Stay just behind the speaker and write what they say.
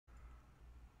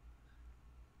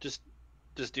just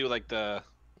do like the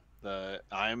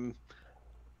I'm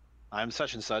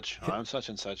such and such. I'm such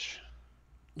and such.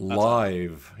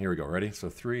 Live. Here we go. Ready? So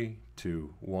 3,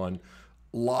 2, 1.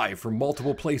 Live from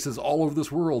multiple places all over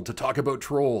this world to talk about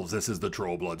trolls. This is the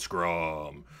Troll Blood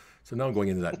Scrum. So now I'm going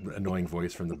into that annoying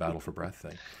voice from the Battle for Breath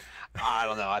thing. I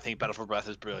don't know. I think Battle for Breath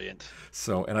is brilliant.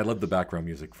 So, and I love the background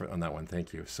music on that one.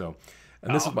 Thank you. So,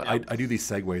 and this is my, I do these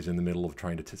segues in the middle of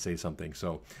trying to say something.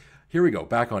 So here we go,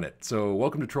 back on it. So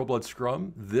welcome to Troll Blood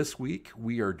Scrum. This week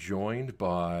we are joined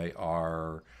by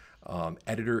our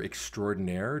editor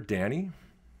extraordinaire, Danny.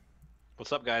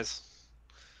 What's up, guys?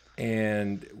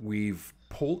 And we've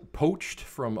poached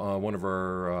from one of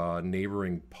our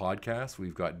neighboring podcasts.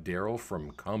 We've got Darrell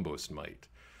from Combo Smite.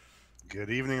 Good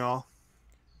evening, all.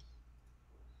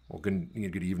 Well, good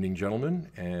evening, gentlemen,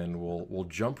 and we'll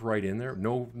jump right in there.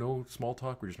 No small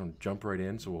talk. We're just going to jump right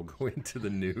in. So we'll go into the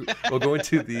news. We'll go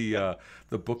into the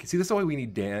book. See, that's why we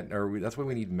need that's why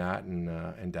we need Matt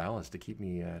and Dallas to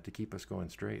keep us going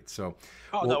straight. So,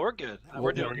 no, we're good.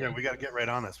 We're doing good. We got to get right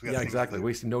on this. Yeah, exactly.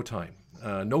 Wasting no time.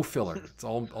 No filler. It's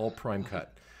all prime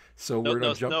cut. So we're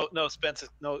gonna jump. No expense.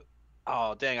 No.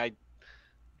 Oh dang!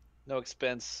 No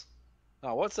expense.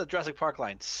 Oh, what's the Jurassic Park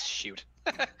line? Shoot.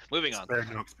 Moving on.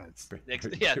 Spared no expense.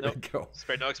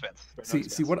 Spared no expense.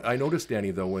 See what I noticed,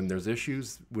 Danny, though, when there's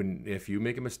issues, if you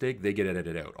make a mistake, they get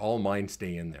edited out. All mine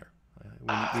stay in there.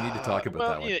 We need to talk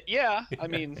about that one. Yeah, I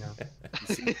mean,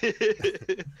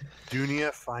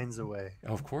 Dunia finds a way.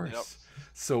 Of course. Yep.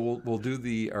 So we'll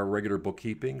do our regular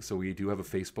bookkeeping. So we do have a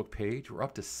Facebook page. We're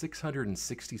up to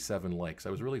 667 likes.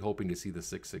 I was really hoping to see the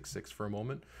 666 for a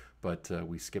moment, but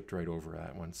we skipped right over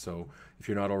that one. So if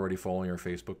you're not already following our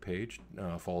Facebook page,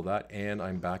 follow that. And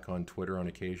I'm back on Twitter on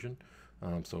occasion,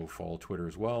 so follow Twitter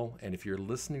as well. And if you're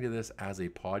listening to this as a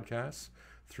podcast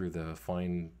through the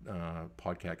fine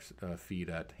podcast feed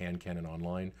at Hand Cannon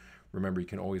Online, remember you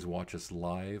can always watch us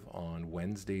live on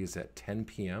Wednesdays at 10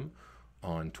 p.m.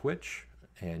 on Twitch,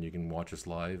 and you can watch us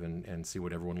live and see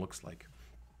what everyone looks like.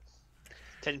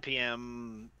 10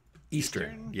 p.m.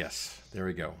 Eastern, yes. There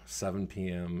we go. 7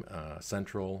 p.m.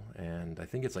 Central, and I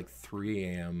think it's like 3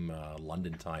 a.m.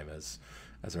 London time, as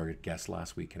our guest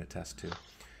last week can attest to.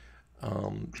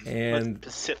 And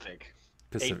Pacific.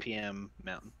 8 p.m.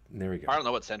 Mountain. There we go. I don't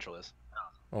know what Central is.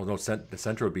 Oh no, the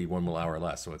Central would be 1 hour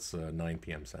less, so it's 9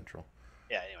 p.m. Central.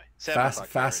 Yeah. Anyway,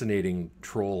 fascinating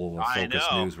troll focus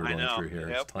news we're going through here.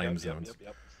 It's time zones.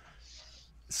 Yep.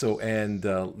 So, and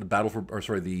the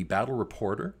battle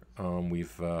reporter.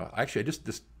 We've actually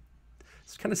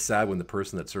it's kind of sad when the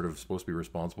person that's sort of supposed to be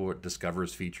responsible for it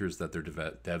discovers features that their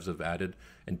devs have added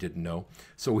and didn't know.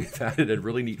 So we've added a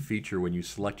really neat feature when you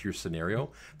select your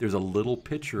scenario. There's a little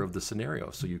picture of the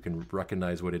scenario, so you can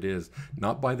recognize what it is,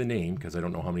 not by the name, because I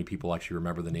don't know how many people actually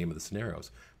remember the name of the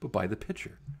scenarios, but by the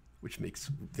picture, which makes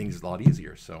things a lot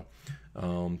easier. So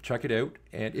check it out.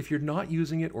 And if you're not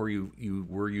using it, or you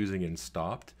were using it and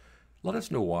stopped, let us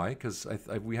know why, because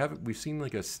we've seen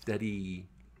like a steady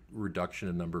reduction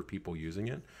in number of people using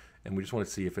it, and we just want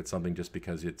to see if it's something just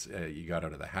because it's you got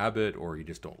out of the habit, or you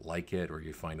just don't like it, or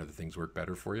you find other things work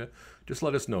better for you. Just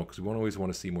let us know, because we always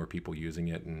want to see more people using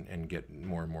it and get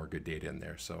more and more good data in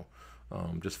there. So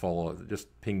just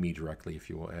ping me directly if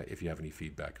you have any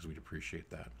feedback, because we'd appreciate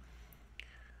that.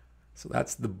 So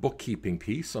that's the bookkeeping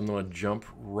piece. I'm going to jump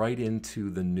right into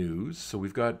the news. So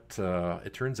we've got,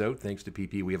 it turns out, thanks to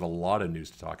PP, we have a lot of news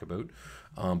to talk about.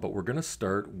 But we're going to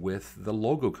start with the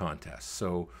logo contest.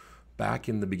 So back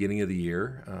in the beginning of the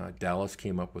year, Dallas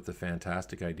came up with the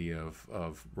fantastic idea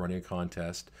of running a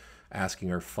contest,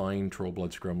 asking our fine Troll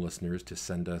Blood Scrum listeners to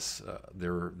send us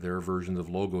their versions of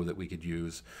logo that we could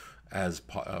use as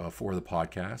for the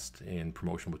podcast in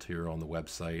promotional material on the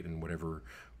website and whatever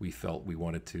we felt we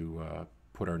wanted to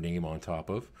put our name on top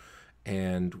of.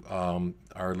 And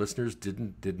our listeners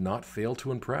did not fail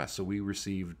to impress. So we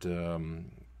received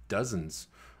dozens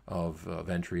of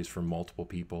entries from multiple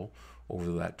people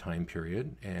over that time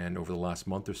period. And over the last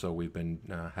month or so, we've been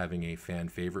having a fan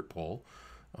favorite poll.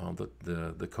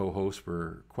 The co-hosts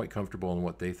were quite comfortable in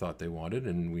what they thought they wanted,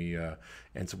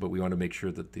 but we want to make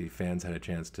sure that the fans had a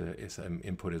chance to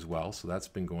input as well. So that's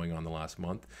been going on the last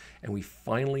month, and we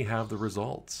finally have the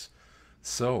results.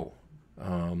 So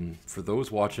for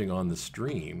those watching on the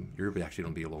stream, you're actually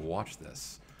going to be able to watch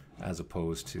this, as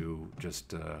opposed to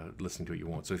just listening to it. You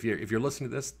won't. So if you're listening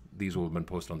to this, these will have been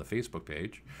posted on the Facebook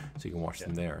page, so you can watch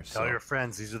them there. Tell your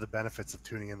friends these are the benefits of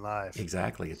tuning in live.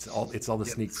 Exactly. It's all the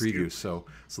sneak previews. So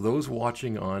those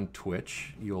watching on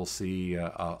Twitch, you'll see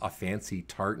a fancy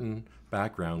tartan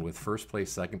background with first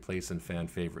place, second place, and fan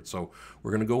favorite. So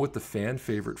we're going to go with the fan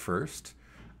favorite first,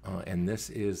 and this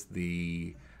is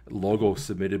the logo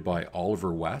submitted by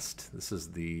Oliver West. This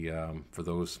is the, for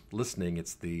those listening,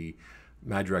 it's the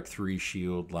Madrak 3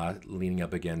 shield leaning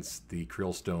up against the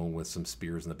Krill Stone with some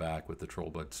spears in the back with the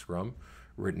Trollblood Scrum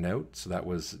written out. So that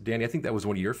was, Danny, I think that was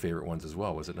one of your favorite ones as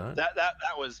well, was it not? That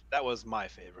was my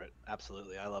favorite.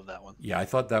 Absolutely, I love that one. Yeah, I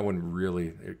thought that one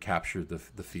really captured the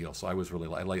feel. So I was really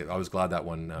I was glad that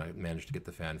one managed to get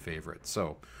the fan favorite.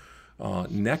 So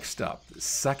next up,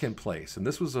 second place, and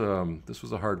this was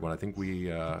a hard one. I think we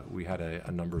had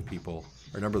a number of people,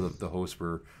 or a number of the hosts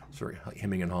were sort of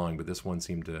hemming and hawing, but this one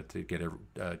seemed to get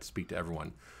to speak to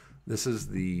everyone. This is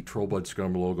the Trollblood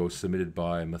Scrum logo submitted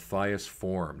by Matthias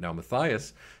Form. Now,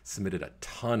 Matthias submitted a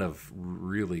ton of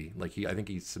really, I think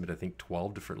he submitted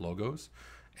 12 different logos,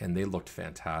 and they looked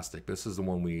fantastic. This is the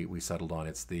one we settled on.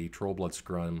 It's the Trollblood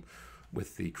Scrum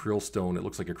with the Krill Stone. It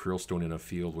looks like a Krill Stone in a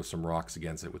field with some rocks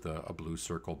against it with a blue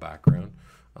circle background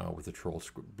with the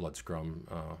Trollblood Scrum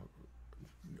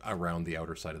around the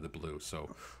outer side of the blue.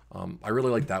 So I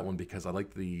really like that one because I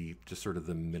like the just sort of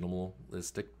the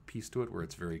minimalistic piece to it, where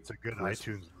it's very. It's a good crisp.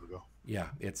 iTunes logo. Yeah,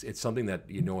 it's something that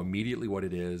you know immediately what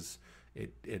it is.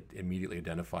 It immediately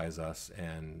identifies us,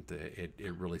 and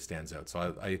it really stands out.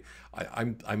 So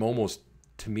I'm almost,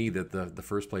 to me, that the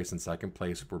first place and second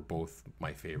place were both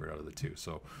my favorite out of the two.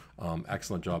 So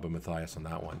excellent job of Matthias on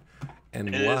that one.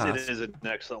 And it is an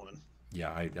excellent one.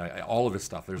 Yeah, I all of his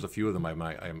stuff. There's a few of them.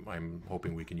 I'm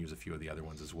hoping we can use a few of the other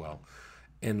ones as well.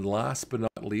 And last but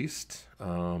not least,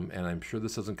 and I'm sure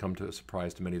this doesn't come to a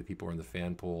surprise to many of the people who are in the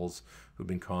fan polls who've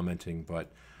been commenting,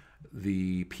 but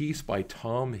the piece by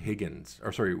Tom Wiggins,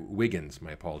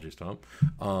 my apologies, Tom.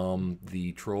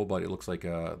 The troll, but it looks like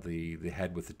the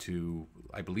head with the two,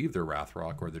 I believe they're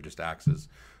Wrathrock or they're just axes,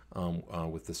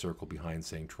 with the circle behind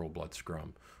saying Trollblood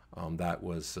Scrum. That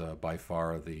was by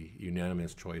far the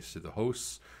unanimous choice to the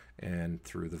hosts, and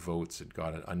through the votes, it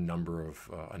got a number of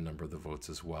the votes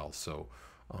as well. So,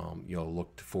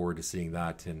 looked forward to seeing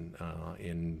that in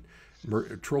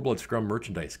Trollblood Scrum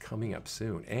merchandise coming up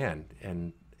soon, and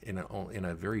in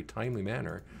a very timely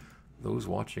manner. Those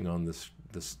watching on this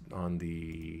on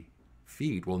the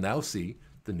feed will now see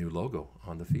the new logo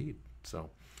on the feed.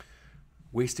 So,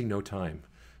 wasting no time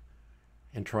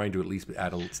and trying to at least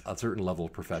add a certain level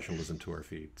of professionalism to our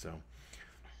feed. So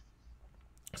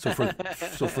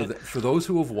for those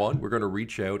who have won, we're going to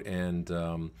reach out and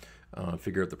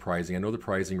figure out the pricing. I know the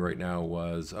pricing right now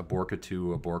was a Borka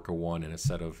 2, a Borka 1, and a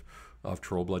set of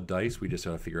Trollblood dice. We just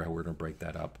got to figure out how we're going to break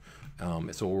that up.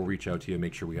 So we'll reach out to you,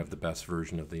 make sure we have the best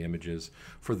version of the images.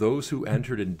 For those who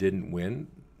entered and didn't win,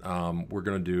 we're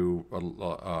going to do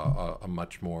a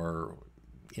much more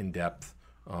in-depth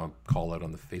call out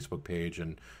on the Facebook page,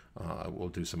 and we'll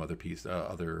do some other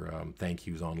thank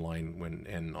yous online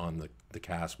and on the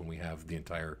cast when we have the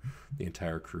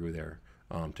entire crew there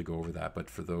to go over that. But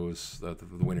for those the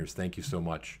winners, thank you so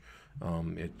much.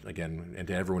 Again, and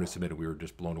to everyone who submitted, we were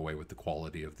just blown away with the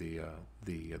quality of the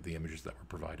images that were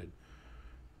provided.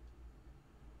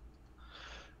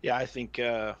 Yeah, I think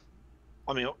the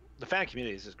fan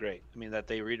community is great. I mean, that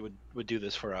they really would do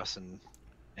this for us, and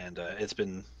it's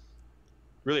been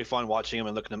really fun watching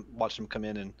them and watching them come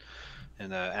in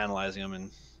and analyzing them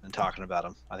and talking about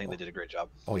them. I think they did a great job.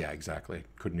 Oh yeah, exactly.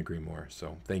 Couldn't agree more.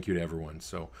 So thank you to everyone.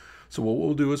 So what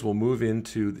we'll do is we'll move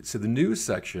into the news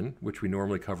section, which we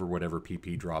normally cover whatever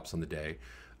PP drops on the day,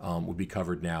 will be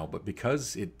covered now. But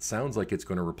because it sounds like it's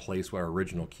going to replace our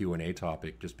original Q&A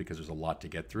topic, just because there's a lot to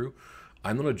get through,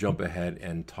 I'm going to jump ahead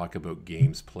and talk about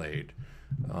games played.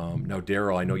 Now,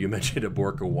 Darrell, I know you mentioned a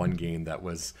Borka 1 game that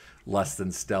was less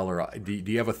than stellar. Do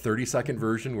you have a 30-second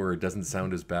version where it doesn't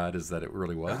sound as bad as that it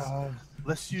really was?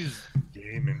 Let's use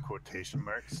game in quotation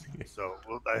marks. So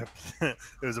it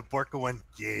was a Borka 1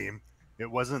 game. It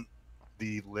wasn't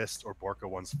the list or Borka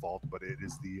 1's fault, but it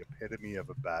is the epitome of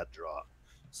a bad drop.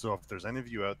 So if there's any of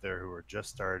you out there who are just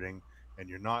starting and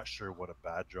you're not sure what a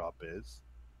bad drop is,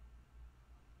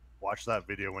 watch that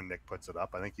video when Nick puts it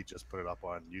up. I think he just put it up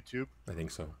on YouTube. I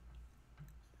think so.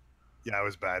 Yeah, it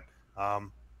was bad.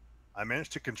 I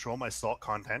managed to control my salt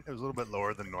content. It was a little bit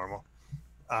lower than normal.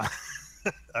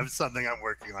 That's something I'm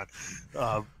working on.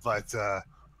 But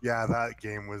yeah, that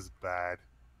game was bad.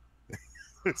 It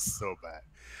was so bad.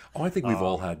 Oh, I think we've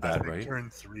all had that, right? Turn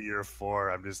 3 or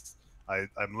 4.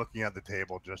 I'm looking at the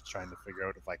table just trying to figure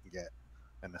out if I can get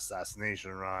an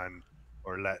assassination run,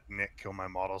 or let Nick kill my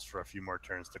models for a few more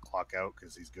turns to clock out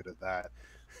because he's good at that,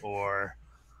 or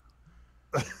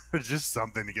just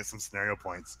something to get some scenario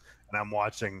points. And I'm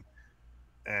watching,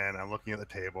 and I'm looking at the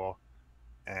table,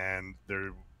 and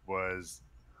there was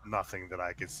nothing that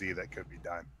I could see that could be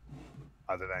done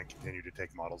other than continue to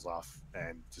take models off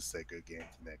and just say good game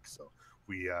to Nick. So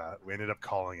we ended up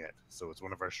calling it. So it's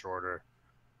one of our shorter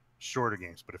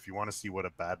games. But if you want to see what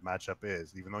a bad matchup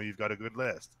is, even though you've got a good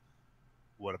list,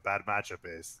 what a bad matchup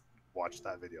is, watch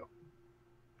that video.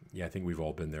 Yeah, I think we've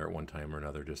all been there at one time or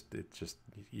another.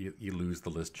 You lose the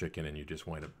list chicken and you just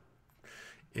wind up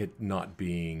it not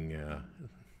being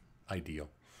ideal.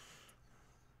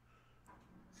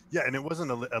 Yeah, and it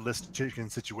wasn't a list chicken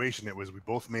situation. It was we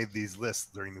both made these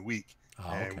lists during the week,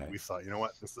 and we thought, you know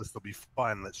what, this list will be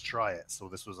fun. Let's try it. So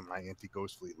this was my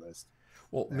anti-Ghost Fleet list.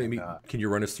 Well, maybe can you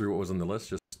run us through what was on the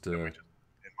list? In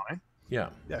mine? Yeah.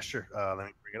 Yeah, sure. Let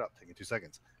me bring it up. Take me 2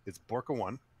 seconds. It's Borka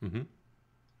 1. Mm-hmm.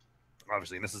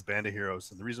 Obviously, and this is Band of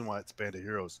Heroes. And the reason why it's Band of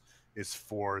Heroes is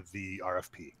for the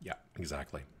RFP. Yeah,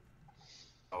 exactly.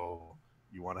 So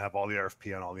you want to have all the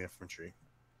RFP on all the infantry.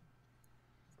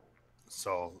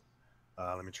 So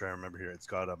let me try and remember here. It's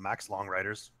got a Max Long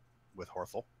Riders with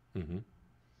Horthel. Mm-hmm.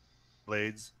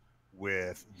 Blades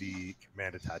with the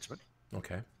command attachment.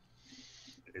 Okay.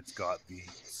 It's got the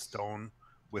Stone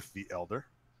with the Elder.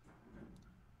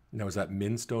 Now, is that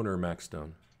Min Stone or Max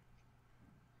Stone?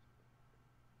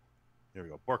 Here we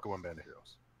go. Borka 1 Band of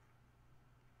Heroes.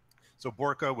 So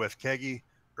Borka with Kegi,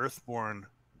 Earthborn,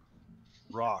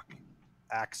 Rock,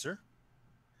 Axer.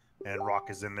 And Rock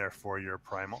is in there for your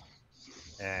Primal.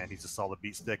 And he's a solid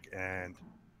beat stick and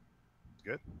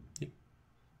good. Yeah.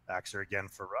 Axer again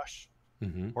for Rush.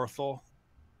 Mm-hmm. Horthel,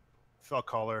 Fell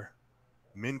Collar,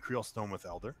 Min Creel Stone with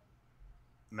Elder,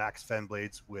 Max Fen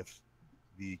Blades with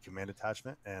the command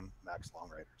attachment, and Max Long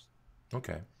Riders.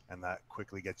 Okay. And that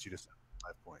quickly gets you to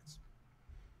 75 points.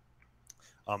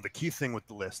 The key thing with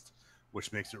the list,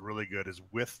 which makes it really good, is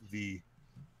with the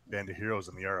Band of Heroes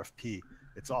and the RFP,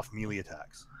 it's off melee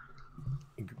attacks.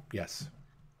 Yes.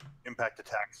 Impact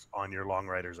attacks on your Long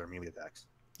Riders are melee attacks.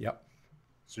 Yep.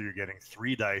 So you're getting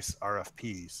 3 dice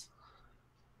RFPs.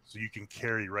 So you can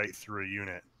carry right through a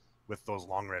unit with those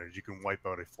Long Riders. You can wipe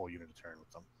out a full unit a turn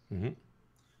with them.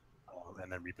 Mm-hmm.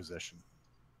 And then reposition.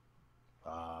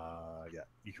 Yeah,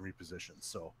 you can reposition.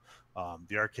 So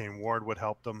the Arcane Ward would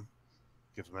help them,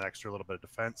 gives them an extra little bit of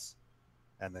defense.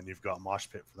 And then you've got Mosh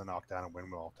Pit for the knockdown and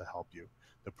Windmill to help you.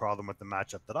 The problem with the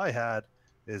matchup that I had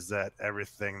is that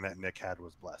everything that Nick had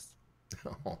was blessed.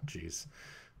 Oh, jeez.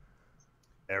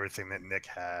 Everything that Nick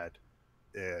had,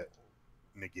 it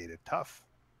negated tough.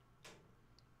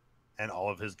 And all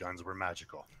of his guns were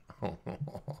magical.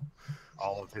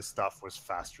 All of his stuff was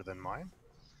faster than mine.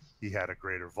 He had a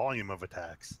greater volume of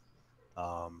attacks.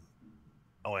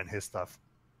 And his stuff,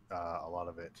 a lot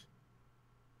of it,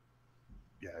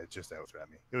 yeah, it just outthrew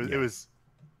me.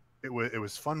 It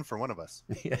was fun for one of us.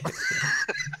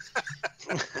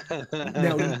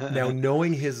 now,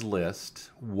 knowing his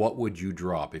list, what would you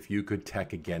drop if you could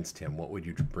tech against him? What would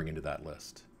you bring into that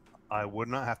list? I would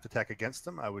not have to tech against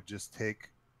him. I would just take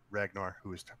Ragnar,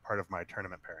 who is part of my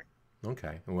tournament pairing.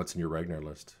 Okay, and what's in your Ragnar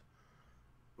list?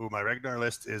 Ooh, my Ragnar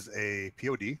list is a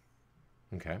POD.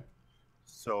 Okay.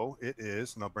 So it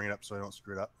is, and I'll bring it up so I don't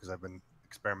screw it up because I've been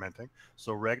experimenting.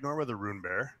 So Ragnar with a Rune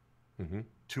Bear,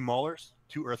 2 Maulers,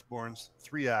 2 Earthborns,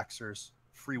 3 Axers,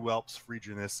 free Whelps, free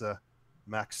Janissa,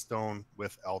 Max Stone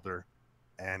with Elder,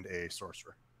 and a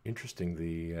Sorcerer. Interesting.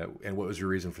 And what was your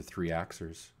reason for 3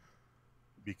 Axers?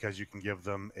 Because you can give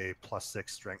them a +6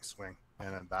 strength swing,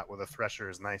 and that with a Thresher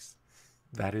is nice.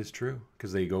 That is true,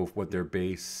 because they go their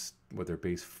base 14. Their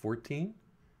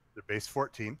base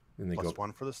 14, and they plus go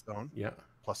 1 for the Stone, yeah,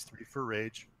 +3 for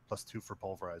Rage, +2 for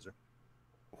Pulverizer.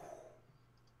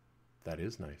 That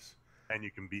is nice. And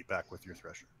you can beat back with your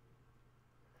Thresher.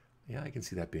 Yeah, I can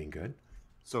see that being good.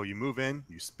 So you move in,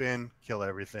 you spin, kill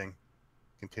everything,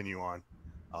 continue on.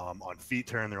 On feet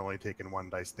turn, they're only taking 1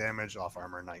 dice damage off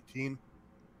armor 19.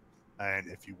 And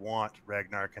if you want,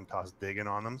 Ragnar can toss Diggin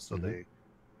on them, so they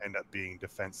end up being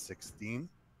defense 16.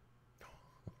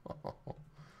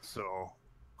 So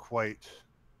quite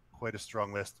a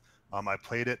strong list. I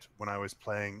played it when I was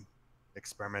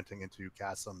experimenting into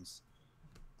Kassem's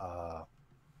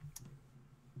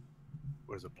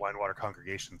Blindwater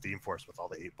Congregation Theme Force with all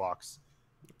the 8-box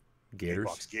Gators.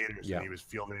 8-box Gators, yeah. And he was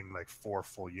fielding like 4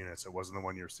 full units. It wasn't the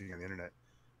one you were seeing on the internet.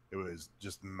 It was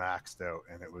just maxed out,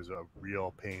 and it was a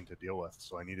real pain to deal with.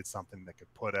 So I needed something that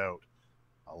could put out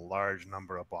a large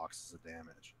number of boxes of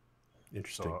damage.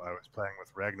 Interesting. So I was playing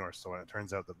with Ragnar. So it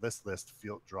turns out that this list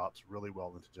field drops really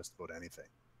well into just about anything.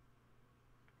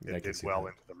 It did well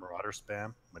into the Marauder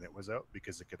spam when it was out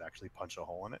because it could actually punch a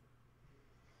hole in it.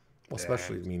 Well,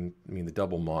 especially, I mean, the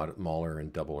double Mauler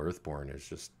and double Earthborn it's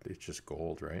just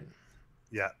gold, right?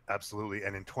 Yeah, absolutely.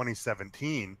 And in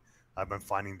 2017, I've been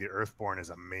finding the Earthborn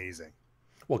is amazing.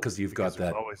 Well, because you've got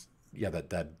that. yeah,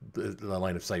 the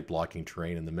line of sight blocking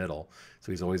terrain in the middle.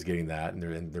 So he's always getting that, and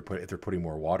if they're putting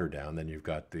more water down, then you've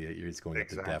got he's going up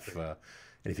to def.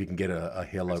 And if you can get a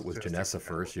hill out with Janessa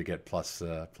first, you get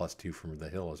 +2 from the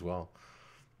hill as well.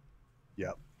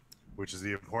 Yep, which is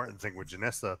the important thing with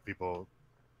Janessa. People,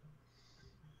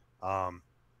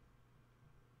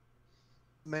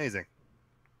 amazing.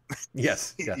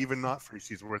 Yes, yeah. Even not free,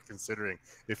 she's worth considering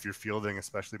if you're fielding,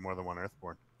 especially more than one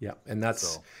Earthborn. Yeah, and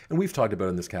and we've talked about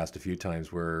in this cast a few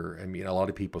times where, I mean, a lot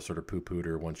of people sort of poo-pooed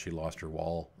her once she lost her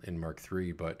wall in Mark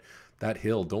III, but that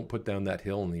hill, don't put down that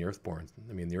hill in the Earthborns.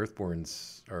 I mean, the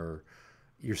Earthborns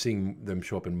you're seeing them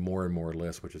show up in more and more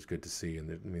lists, which is good to see. And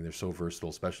I mean, they're so versatile,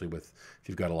 especially if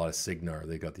you've got a lot of Signar,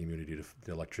 they've got the immunity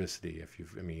to electricity.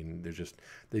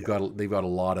 They've got a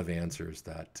lot of answers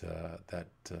that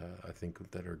I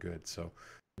think that are good. So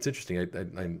it's interesting. I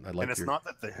like. And it's not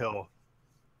that the hill.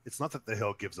 It's not that the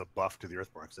hill gives a buff to the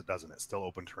Earthborn, because it doesn't. It's still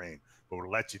open terrain. But what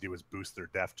it lets you do is boost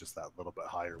their def just that little bit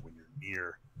higher when you're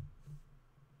near.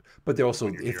 But they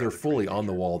also, if they're fully on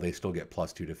the wall, they still get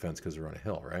 +2 defense because they're on a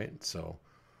hill, right? So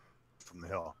from the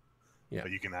hill, yeah.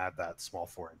 But you can add that small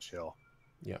 4-inch hill.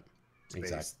 Yeah,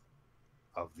 exactly.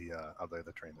 Of the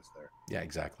terrain that's there. Yeah,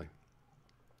 exactly.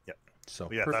 Yep. So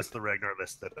but yeah, perfect. that's the Ragnar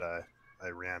list that I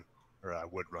ran, or I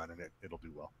would run, and it'll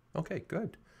do well. Okay,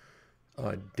 good.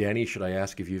 Danny, should I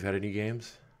ask if you've had any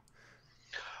games?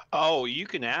 Oh, you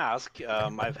can ask.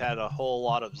 I've had a whole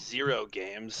lot of 0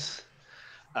 games.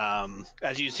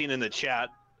 As you've seen in the chat,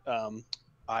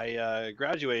 I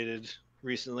graduated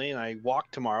recently and I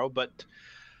walk tomorrow, but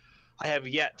I have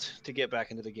yet to get back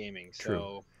into the gaming. True.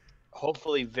 So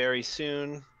hopefully very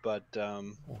soon, but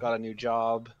got a new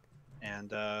job and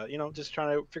just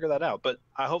trying to figure that out. But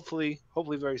hopefully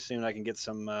very soon I can get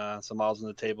some miles on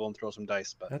the table and throw some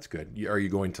dice. But that's good. Are you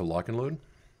going to Lock and Load?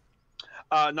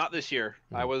 Not this year.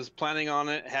 I was planning on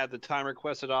it, had the time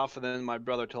requested off, and then my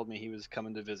brother told me he was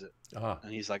coming to visit.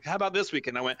 And he's like, how about this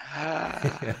weekend? I went,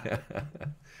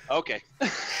 okay.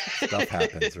 Stuff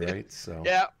happens, right? So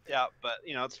yeah, but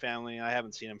it's family. I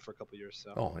haven't seen him for a couple of years,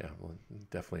 so. Oh yeah, well,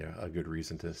 definitely a good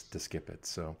reason to skip it.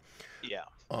 So yeah.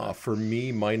 For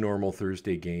me, my normal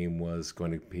Thursday game was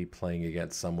going to be playing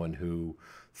against someone who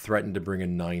threatened to bring a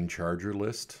 9 charger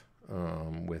list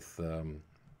with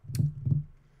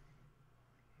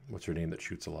what's her name that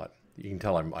shoots a lot? You can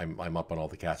tell I'm up on all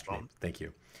the cast names. Thank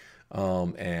you.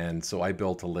 And so I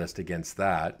built a list against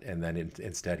that, and then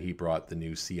instead he brought the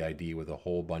new CID with a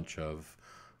whole bunch of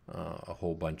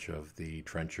the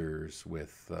trenchers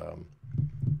with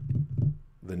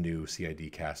the new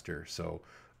CID caster. So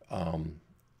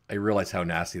I realized how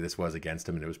nasty this was against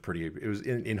him, and it was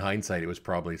in hindsight, it was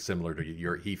probably similar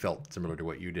to he felt similar to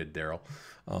what you did, Darrell.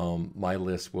 My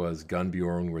list was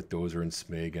Gunbjorn with Dozer and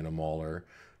Smig and a Mauler.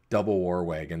 Double War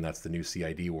Wagon, that's the new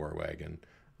CID War Wagon.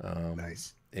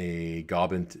 Nice. A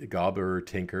Gobber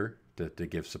Tinker to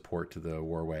give support to the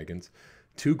War Wagons.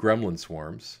 2 Gremlin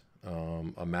Swarms,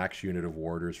 a max unit of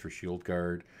Warders for Shield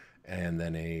Guard, and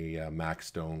then a max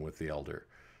Stone with the Elder.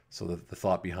 So the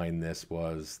thought behind this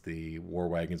was the War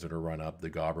Wagons that are run up, the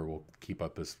Gobber will keep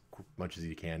up as much as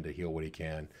he can to heal what he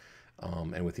can.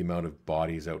 And with the amount of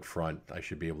bodies out front, I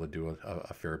should be able to do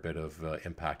a fair bit of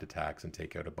impact attacks and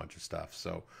take out a bunch of stuff.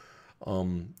 So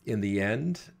in the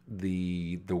end,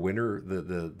 the winner,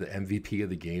 the MVP of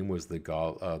the game was the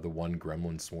one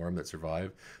Gremlin Swarm that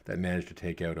survived, that managed to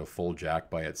take out a full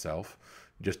Jack by itself,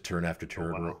 just turn after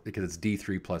turn. Oh, wow. Because it's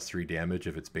D3 plus 3 damage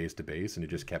if it's base to base, and it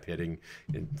just kept hitting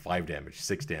in 5 damage,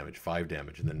 6 damage, 5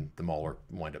 damage, and then the Mauler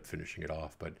wind up finishing it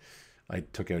off. But I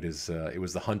took out his. It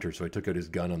was the hunter, so I took out his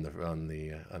gun on the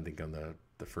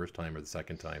first time or the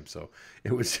second time. So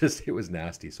it was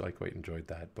nasty. So I quite enjoyed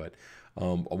that. But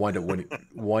I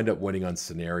wind up winning on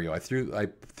scenario. I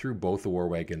threw both the War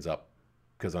Wagons up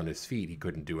because on his feet he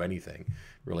couldn't do anything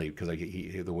really, because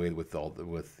the way with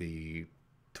the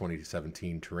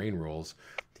 2017 terrain rules,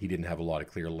 he didn't have a lot of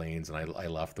clear lanes, and I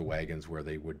left the wagons where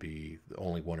they would be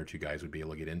only 1 or 2 guys would be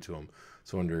able to get into them.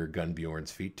 So under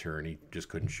Gunbjorn's feet turn, he just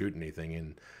couldn't shoot anything.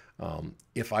 And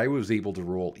if I was able to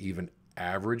roll even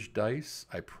average dice,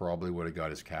 I probably would have got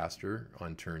his caster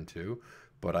on turn 2,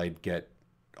 but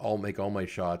I'll make all my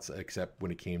shots except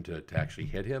when it came to actually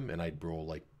hit him, and I'd roll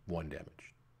like 1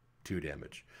 damage, 2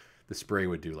 damage. The spray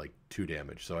would do like 2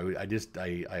 damage. So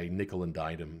I nickel and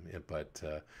dimed him, but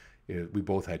we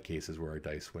both had cases where our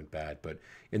dice went bad. But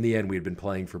in the end, we had been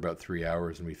playing for about 3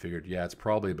 hours, and we figured, yeah, it's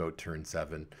probably about turn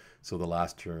 7. So the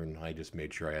last turn, I just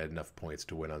made sure I had enough points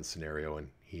to win on scenario, and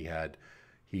he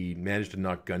managed to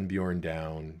knock Gunbjorn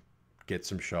down, get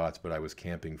some shots, but I was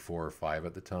camping 4 or 5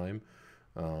 at the time.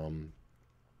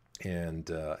 and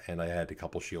I had a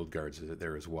couple shield guards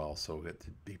there as well. So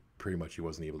pretty much he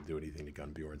wasn't able to do anything to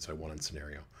Gunbjorn, so I won on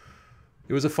scenario.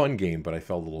 It was a fun game, but I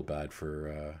felt a little bad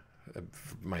for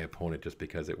my opponent just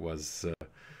because it was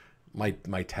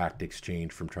my tactics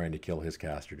changed from trying to kill his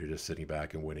caster to just sitting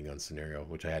back and winning on scenario,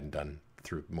 which I hadn't done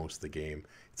through most of the game.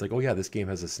 It's like, oh yeah, this game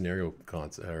has a scenario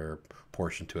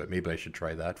portion to it. Maybe I should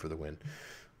try that for the win.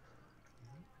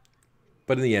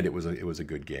 But in the end, it was a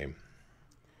good game.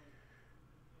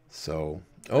 So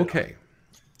okay.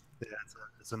 Yeah,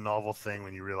 it's a novel thing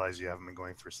when you realize you haven't been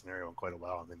going for a scenario in quite a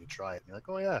while, and then you try it, and you're like,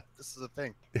 oh yeah, this is a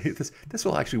thing. this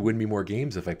will actually win me more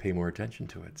games if I pay more attention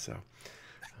to it. So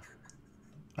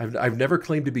I've never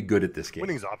claimed to be good at this game.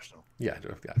 Winning's optional. Yeah,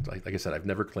 like I said, I've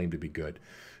never claimed to be good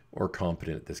or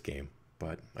competent at this game,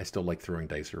 but I still like throwing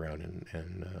dice around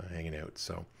and hanging out.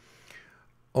 So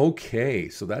okay,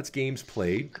 so that's games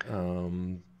played.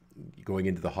 Going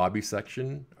into the hobby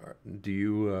section, do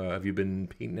you have you been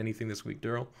painting anything this week,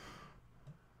 Darrell?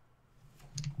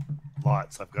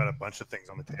 Lots. I've got a bunch of things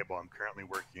on the table. I'm currently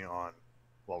working on,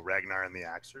 Ragnar and the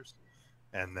Axers,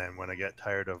 and then when I get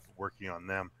tired of working on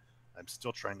them, I'm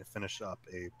still trying to finish up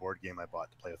a board game I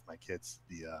bought to play with my kids,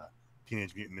 the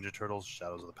Teenage Mutant Ninja Turtles: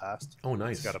 Shadows of the Past. Oh,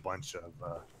 nice. It's got a bunch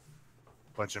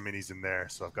of minis in there,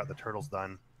 so I've got the turtles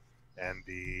done. And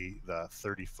the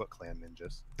 30 Foot Clan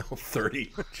ninjas. Oh, 30.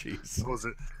 Jeez. Those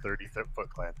are 30 Foot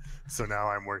Clan. So now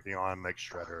I'm working on like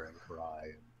Shredder and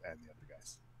Karai and the other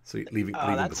guys. So leaving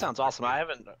that sounds awesome. I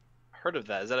haven't heard of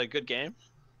that. Is that a good game?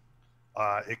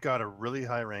 It got a really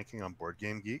high ranking on Board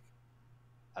Game Geek.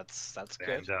 That's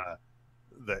good. And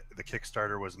the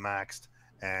Kickstarter was maxed.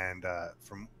 And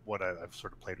from what I've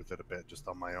sort of played with it a bit just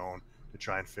on my own to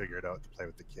try and figure it out to play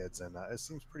with the kids, and it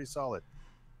seems pretty solid.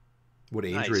 What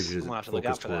age range is it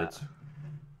focused towards?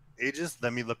 Ages,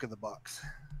 let me look at the box.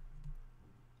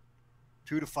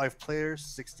 2 to 5 players,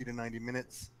 60 to 90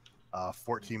 minutes,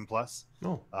 14 plus.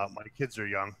 Oh. My kids are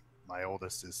young. My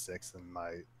oldest is 6, and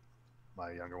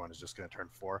my younger one is just going to turn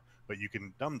 4. But you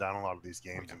can dumb down a lot of these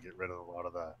games and get rid of a lot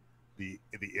of the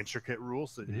intricate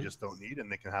rules that you just don't need,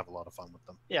 and they can have a lot of fun with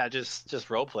them. Yeah, just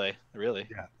role play, really.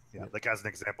 Yeah. Like as an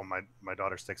example, my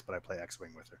daughter's 6, but I play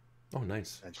X-Wing with her. Oh,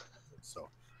 nice.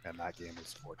 And that game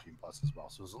is 14 plus as well.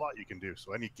 So there's a lot you can do.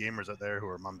 So any gamers out there who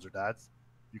are mums or dads,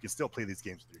 you can still play these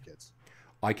games with your kids.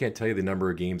 I can't tell you the number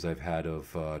of games I've had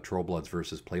of Trollbloods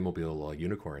versus Playmobil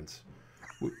unicorns.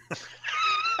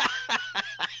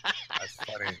 That's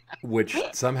funny. Which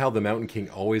somehow the Mountain King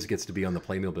always gets to be on the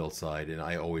Playmobil side, and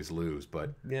I always lose. But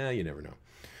yeah, you never know.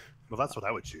 Well, that's what I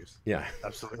would choose. Yeah,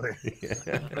 absolutely.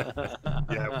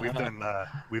 Yeah,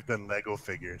 we've done Lego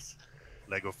figures,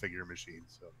 Lego figure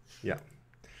machines. So yeah.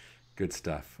 Good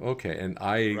stuff. Okay, and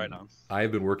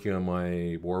I've been working on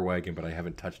my War Wagon, but I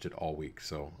haven't touched it all week,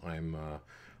 so I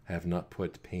have not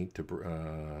put paint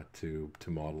to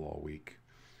model all week.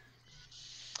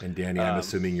 And Danny, I'm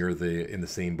assuming you're in the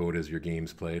same boat as your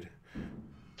games played.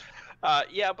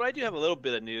 Yeah, but I do have a little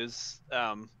bit of news.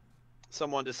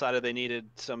 Someone decided they needed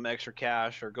some extra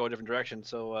cash or go a different direction,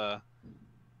 so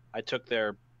I took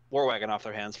their War Wagon off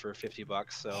their hands for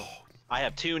 $50. So I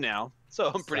have 2 now,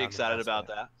 so I'm pretty excited about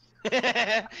that.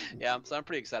 Yeah, so I'm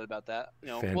pretty excited about that.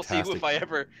 Fantastic. We'll see if I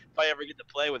ever get to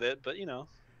play with it, but Well,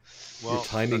 your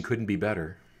timing couldn't be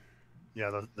better.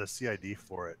 Yeah, the CID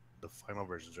for it, the final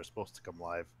versions are supposed to come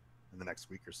live in the next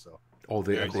week or so. Oh,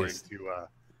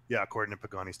 according to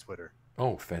Pagani's Twitter.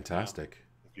 Oh, fantastic.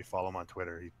 If you follow him on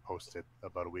Twitter, he posted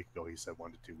about a week ago. He said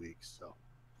 1 to 2 weeks. So,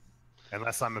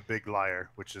 unless I'm a big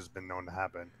liar, which has been known to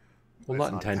happen. Well,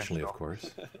 not intentionally, of course.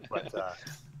 But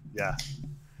yeah.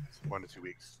 1 to 2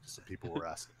 weeks. Some people were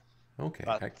asking. Okay,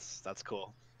 that's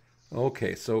cool.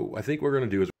 Okay, so I think what we're going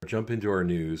to do is jump into our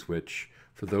news, which,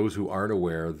 for those who aren't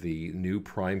aware, the new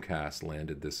Primecast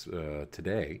landed this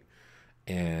today,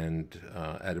 and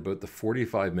at about the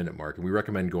 45-minute mark, and we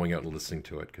recommend going out and listening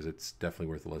to it because it's definitely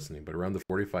worth listening. But around the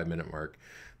 45-minute mark,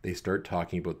 they start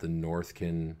talking about the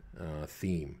Northkin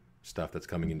theme stuff that's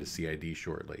coming into CID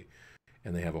shortly,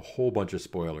 and they have a whole bunch of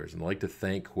spoilers. And I'd like to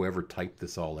thank whoever typed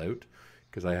this all out,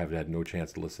 because I have had no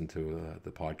chance to listen to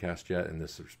the podcast yet, and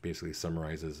this basically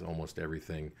summarizes almost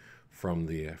everything from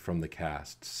the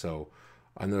cast. So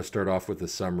I'm going to start off with the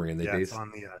summary, and it's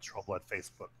on the Trollblood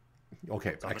Facebook. Okay,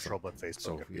 it's on excellent. the Trollblood Facebook.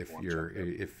 So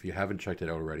if you haven't checked it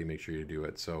out already, make sure you do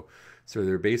it. So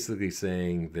they're basically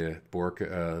saying the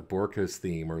Borka's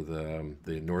theme, or the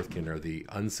Northkin, are the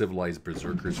uncivilized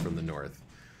berserkers from the north,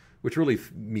 which really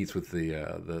meets with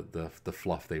the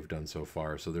fluff they've done so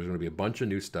far. So there's going to be a bunch of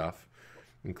new stuff,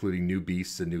 including new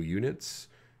beasts and new units.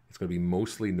 It's going to be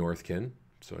mostly Northkin,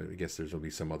 so I guess there's going to be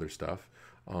some other stuff.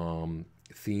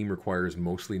 theme requires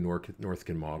mostly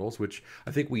Northkin models, which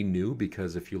I think we knew,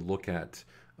 because if you look at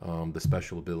the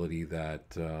special ability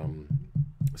that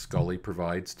Scully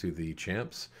provides to the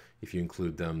champs, if you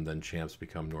include them, then champs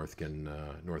become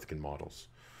Northkin models.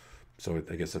 So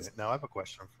I guess that's... Now I have a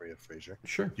question for you, Fraser.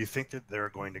 Sure. Do you think that they're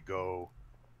going to go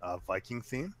Viking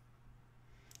theme?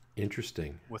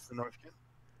 Interesting. With the Northkin?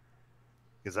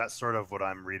 Because that's sort of what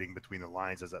I'm reading between the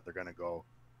lines, is that they're going to go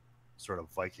sort of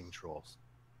Viking trolls.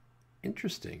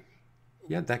 Interesting.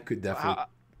 Yeah, that could definitely...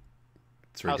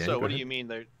 Sorry, Danny, so what do you mean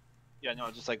they're... Yeah,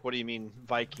 no, just like, what do you mean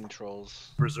Viking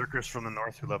trolls? Berserkers from the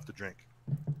north who love to drink.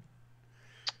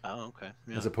 Oh, okay.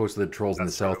 Yeah. As opposed to the trolls in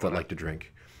the south that like to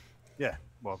drink. Yeah.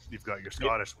 Well, you've got your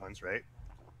Scottish ones, right?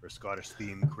 Or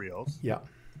Scottish-themed Creoles. Yeah.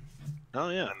 Oh,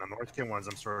 yeah. And the Northkin ones,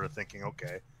 I'm sort of thinking,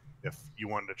 okay, if you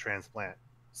wanted to transplant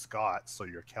Scots, so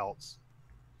your Celts,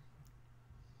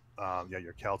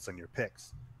 your Celts and your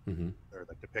Picts, or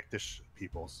like the Pictish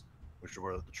peoples, which are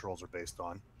where the trolls are based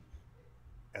on,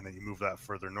 and then you move that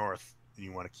further north, and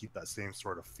you want to keep that same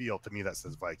sort of feel. To me, that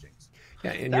says Vikings.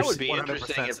 Yeah, and that would be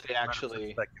interesting if they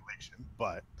actually... Speculation,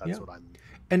 but that's what I'm...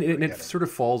 And it sort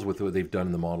of falls with what they've done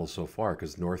in the model so far,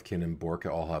 because Northkin and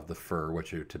Borka all have the fur,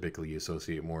 which you typically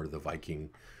associate more to the Viking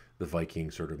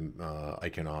sort of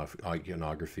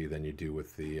iconography than you do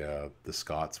with the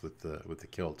Scots with the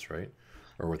kilts, right?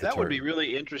 Or with that would be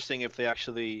really interesting if they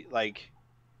actually like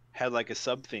had like a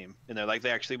sub theme in there. Like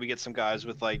we get some guys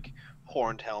with like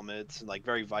horned helmets and like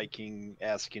very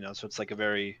Viking-esque, so it's like a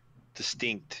very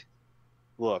distinct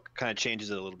look. Kind of changes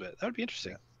it a little bit. That would be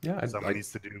interesting. Yeah, someone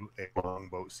needs to do a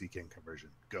longboat Sea-King conversion.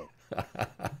 Go.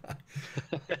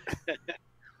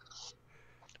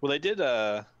 Well,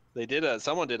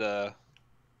 someone did a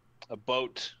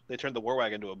boat. They turned the war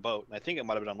wagon into a boat. I think it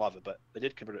might have been on lava, but they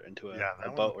did convert it into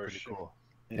a boat or ship. Cool.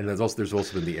 Yeah. And there's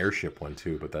also been the airship one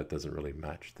too, but that doesn't really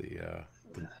match the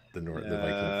Viking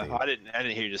theme. I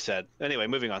didn't hear you just said. Anyway,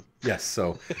 moving on. Yes,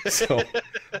 so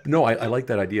no, I like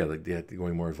that idea, like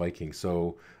going more Viking.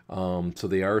 So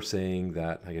they are saying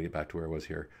that, I gotta get back to where I was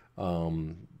here.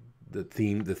 The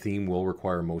theme will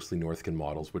require mostly Northkin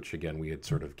models, which again we had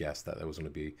sort of guessed that was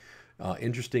going to be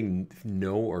interesting.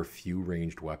 No or few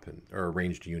ranged weapon or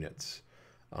ranged units.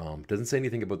 Doesn't say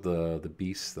anything about the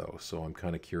beasts though, so I'm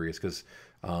kind of curious because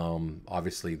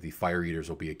obviously the fire eaters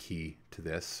will be a key to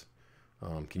this.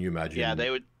 Can you imagine? Yeah, they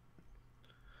would.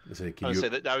 I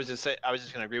was just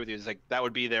going to agree with you. It's like that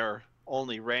would be their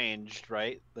only ranged,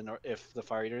 right? If the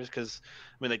fire eaters, because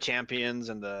I mean the champions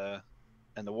and the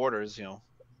warders,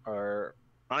 are,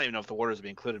 I don't even know if the warders would be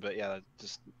included, but yeah,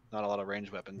 just not a lot of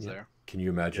ranged weapons there. Can you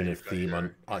imagine if theme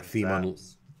on?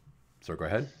 Sorry, go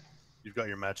ahead. You've got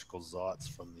your magical Zots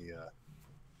from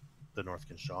the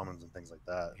Northkin shamans and things like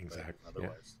that. Exactly.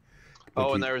 Otherwise.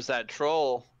 Yeah. And there was that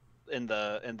troll in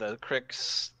the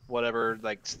Crix whatever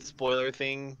like spoiler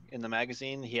thing in the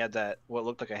magazine. He had that what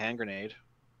looked like a hand grenade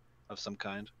of some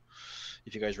kind.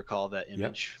 If you guys recall that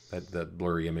image. Yep. That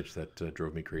blurry image that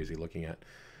drove me crazy looking at.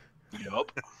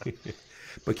 Yup.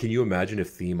 But can you imagine if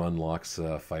theme unlocks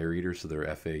fire eaters so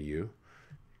they're FAU?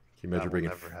 Can you imagine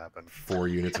bringing 4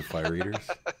 units of fire eaters?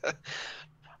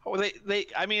 Well,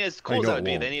 I mean, as cool as that would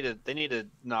be, they need to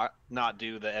not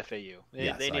do the FAU.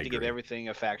 They need to give everything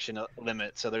a faction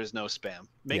limit, so there's no spam.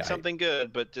 Make something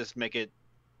good, but just make it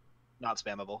not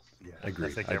spammable. Yeah, I agree.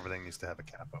 I think everything needs to have a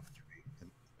cap of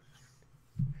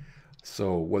 3.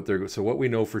 So what we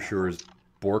know for sure is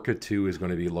Borka 2 is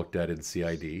going to be looked at in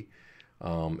CID,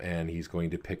 and he's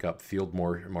going to pick up Field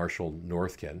Marshal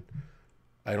Northkin.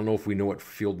 I don't know if we know what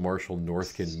Field Marshal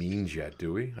Northkin means yet,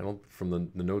 do we? I don't. From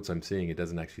the notes I'm seeing, it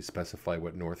doesn't actually specify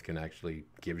what Northkin actually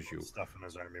gives you. Stuff in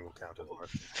his army will count as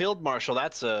Northkin. Field Marshal,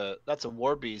 that's a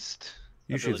war beast.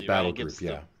 Usually it's battle group,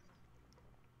 yeah.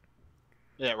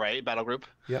 Yeah, right. Battle group.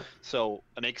 Yeah. So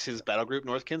it makes his battle group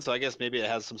Northkin. So I guess maybe it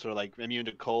has some sort of like immune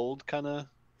to cold kind of.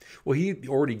 Well, he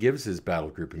already gives his battle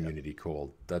group immunity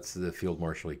cold. That's the Field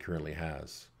Marshal he currently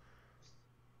has.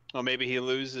 Oh, maybe he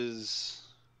loses.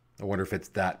 I wonder if it's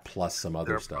that plus some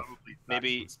other stuff.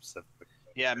 Maybe.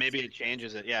 Yeah, maybe it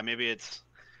changes it. Yeah, maybe it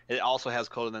also has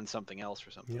cold and then something else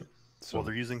or something. Yep. So, well,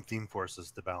 they're using theme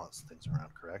forces to balance things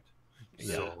around, correct?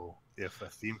 Yeah. So if a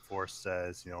theme force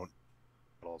says,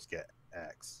 battles get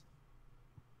X,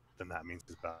 then that means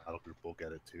his battle group will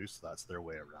get it too. So that's their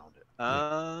way around it.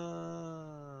 Oh.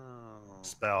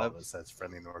 Spell that says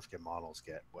friendly Northkin models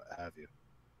get what have you.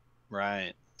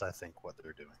 Right. That's, I think, what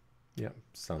they're doing. Yeah,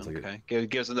 sounds like it. Okay, it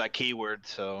gives them that keyword,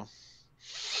 so.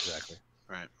 Exactly.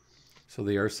 Right. So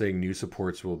they are saying new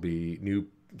support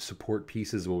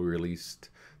pieces will be released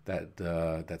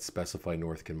that specify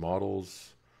Northkin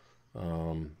models.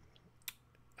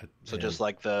 So just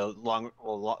like the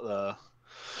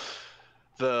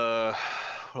the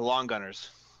long gunners,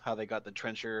 how they got the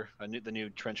trencher, the new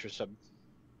trencher sub.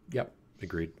 Yep,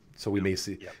 agreed. So we may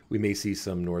see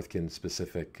some Northkin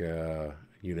specific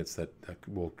units that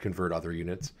will convert other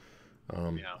units.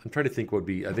 I'm trying to think what would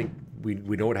be. I think we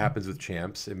know what happens with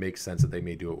champs. It makes sense that they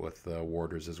may do it with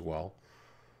warders as well.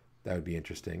 That would be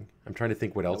interesting. I'm trying to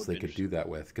think what else they could do that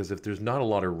with, because if there's not a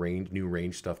lot of new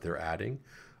range stuff they're adding,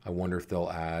 I wonder if they'll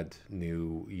add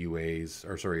new UAs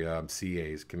or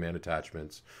CAs, command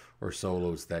attachments, or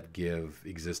solos that give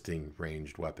existing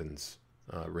ranged weapons,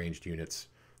 ranged units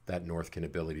that Northkin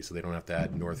ability, so they don't have to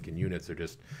add Northkin units. They're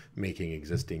just making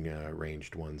existing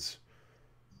ranged ones.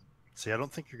 See, I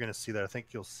don't think you're going to see that. I think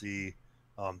you'll see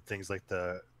things like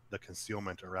the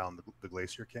concealment around the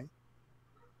Glacier King,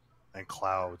 and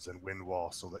clouds and wind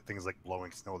wall, so that things like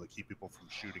blowing snow that keep people from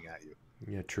shooting at you.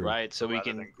 Yeah, true. Right, so we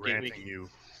can granting you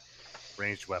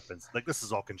ranged weapons. Like, this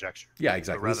is all conjecture. Yeah,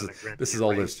 exactly. This is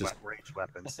all this ranged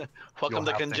weapons. Welcome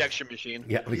to conjecture machine.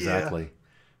 Yeah, exactly. Yeah.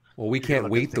 Well, we can't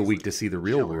wait the week to see the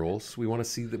real rules. We want to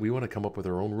see that. We want to come up with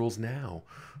our own rules now.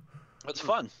 It's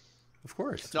fun. Of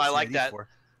course. No, I like that.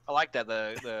 I like that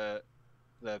the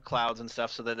clouds and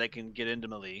stuff, so that they can get into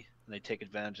melee and they take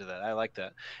advantage of that. I like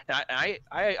that, and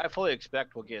I fully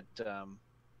expect we'll get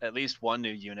at least one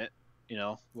new unit,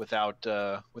 without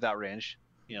range,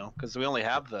 because we only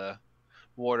have the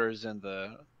warders and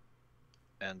the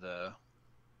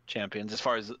champions as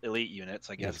far as elite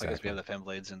units. I guess. Exactly. I guess we have the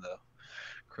femblades and the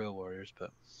crow warriors, but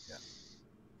yeah.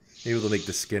 Maybe they'll make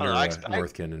the Skinner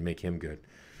Northkin and make him good.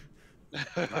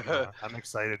 I'm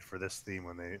excited for this theme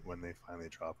when they finally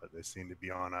drop it. They seem to be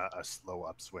on a slow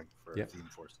upswing for theme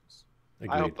forces.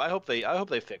 Agreed. I hope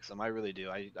they fix them. I really do.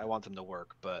 I want them to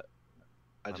work, but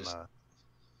I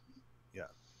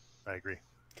agree.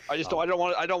 I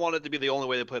don't want it to be the only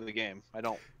way they play the game.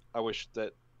 I wish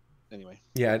that. Anyway.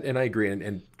 Yeah, and I agree.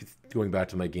 And going back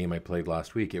to my game I played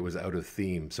last week, it was out of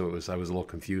theme, so I was a little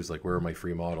confused. Like, where are my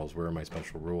free models? Where are my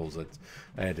special rules? I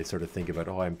had to sort of think about.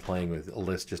 I'm playing with a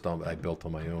list I built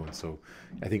on my own. So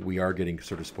I think we are getting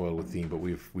sort of spoiled with theme, but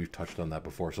we've touched on that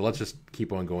before. So let's just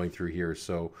keep on going through here.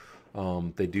 So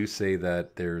they do say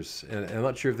that there's, and I'm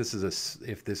not sure if this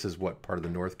is what part of the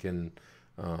Northkin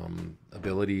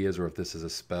ability is, or if this is a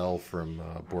spell from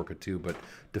Borka 2, but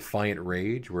Defiant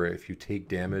Rage, where if you take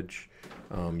damage,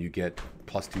 you get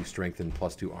 +2 strength and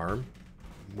 +2 arm,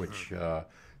 which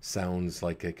sounds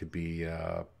like it could be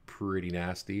pretty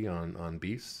nasty on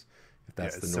beasts. If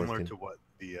that's the similar Northkin. To what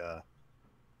the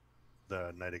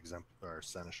Knight Exemplar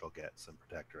Seneschal gets in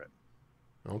Protectorate.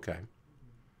 Okay.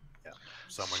 Yeah.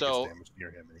 Someone gets damage near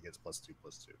him and he gets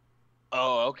 +2/+2.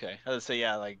 Oh, okay. I would say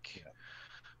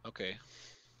okay.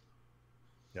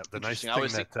 Yeah, the nice thing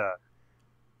that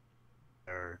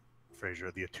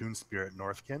Fraser, the Attuned Spirit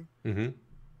Northkin,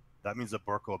 that means that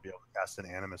Borka will be able to cast an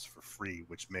Animus for free,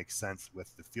 which makes sense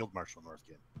with the Field Marshal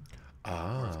Northkin.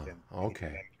 Northkin,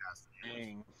 okay.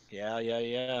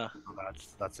 Yeah.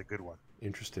 So that's a good one.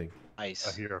 Interesting. Nice.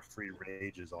 I hear a free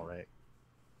rage is all right.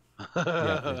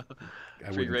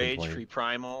 Free rage, complain. Free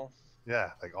primal.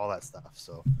 Yeah, like all that stuff.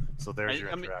 So there's your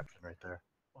interaction right there.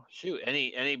 Shoot,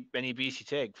 any beast you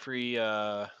take, free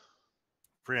Animus,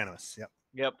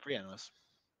 Yep, free Animus.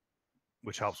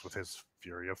 Which helps with his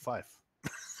Fury of 5.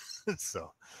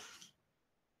 So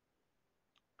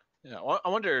yeah, I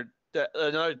wonder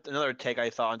another take I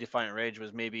thought on Defiant Rage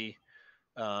was maybe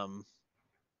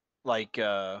like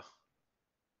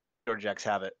Georgiacs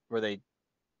have it, where they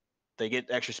get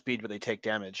extra speed but they take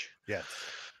damage. Yeah.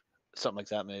 Something like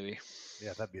that maybe.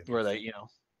 Yeah, that'd be where they,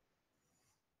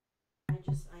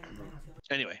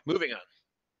 Anyway, moving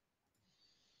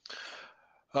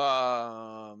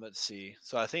on. Let's see.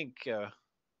 So I think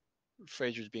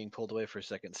Fraser's being pulled away for a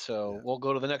second. So we'll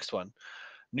go to the next one.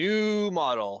 New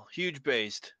model, huge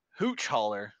based, hooch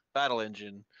hauler, battle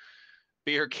engine,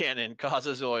 beer cannon,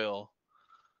 causes oil,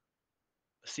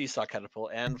 seesaw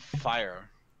catapult, and fire.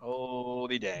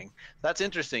 Holy dang. That's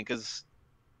interesting because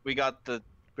we're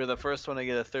the first one to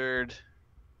get a third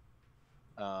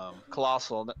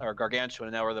colossal or gargantuan,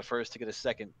 and now we're the first to get a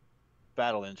second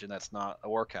battle engine that's not a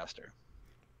warcaster.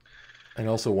 And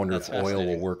also wonder if oil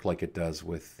will work like it does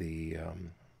with the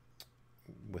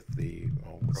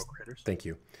critters. Thank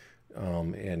you.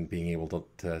 And being able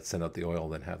to send out the oil,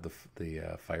 then have the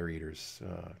fire eaters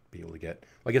be able to get.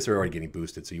 Well, I guess they're already getting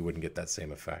boosted, so you wouldn't get that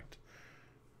same effect.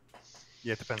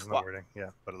 Yeah, it depends on the wording.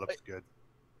 Yeah, but it looks good.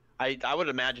 I would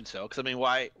imagine so, because I mean,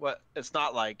 it's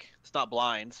not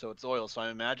blind, so it's oil. So I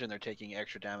imagine they're taking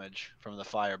extra damage from the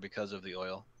fire because of the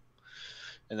oil,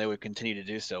 and they would continue to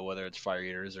do so whether it's fire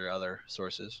eaters or other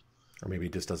sources. Or maybe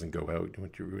it just doesn't go out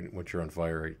once you're on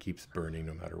fire. It keeps burning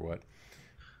no matter what.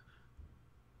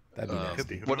 That'd be Could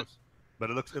be, nasty. who knows? But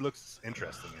it looks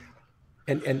interesting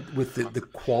anyway. And with the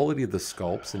quality of the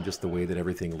sculpts and just the way that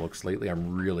everything looks lately,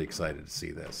 I'm really excited to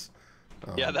see this.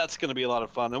 Yeah, that's going to be a lot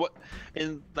of fun.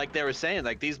 And like they were saying,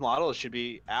 like these models should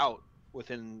be out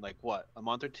within like what, a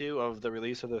month or two of the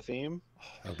release of the theme.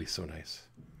 That would be so nice.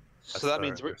 So that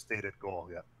means their stated goal.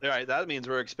 Yeah. All right, that means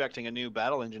we're expecting a new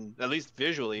battle engine, at least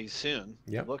visually, soon.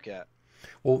 Yep. To look at.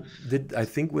 Well, I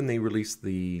think when they released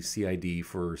the CID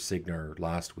for Signar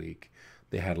last week,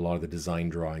 they had a lot of the design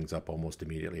drawings up almost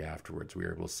immediately afterwards. We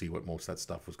were able to see what most of that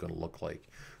stuff was going to look like.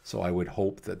 So I would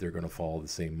hope that they're going to follow the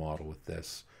same model with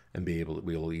this and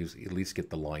we'll at least get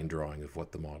the line drawing of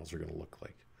what the models are going to look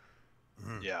like.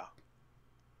 Yeah.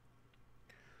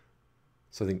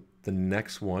 So I think the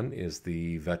next one is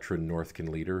the veteran Northkin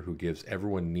leader who gives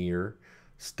everyone near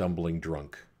stumbling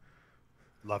drunk.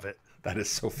 Love it. That is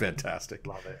so fantastic.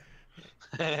 Love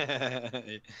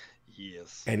it.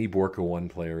 Yes. Any Borka 1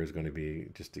 player is going to be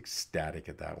just ecstatic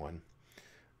at that one.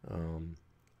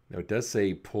 Now it does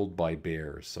say pulled by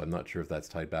bears, so I'm not sure if that's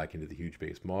tied back into the huge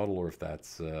base model or if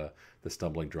that's the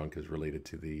stumbling drunk is related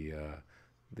to the.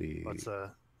 What's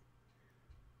a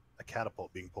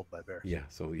catapult being pulled by bears? Yeah,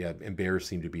 so yeah, and bears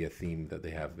seem to be a theme that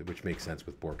they have, which makes sense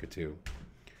with Borka too.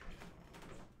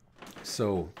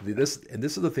 So this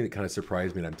is the thing that kind of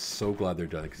surprised me, and I'm so glad they're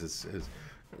done it because it's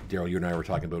Darrell, you and I were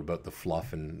talking about the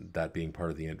fluff and that being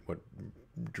part of what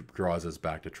draws us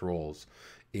back to Trolls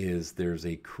is there's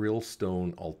a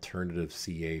Krillstone alternative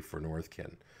CA for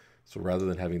Northkin. So rather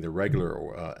than having the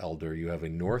regular Elder, you have a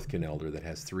Northkin Elder that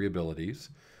has 3 abilities.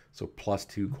 So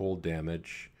 +2 cold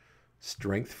damage,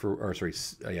 strength for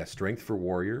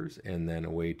warriors, and then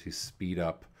a way to speed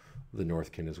up the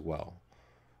Northkin as well.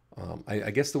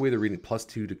 I guess the way they're reading it,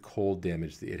 +2 to cold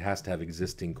damage, it has to have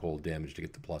existing cold damage to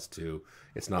get the +2.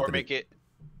 It's not. Or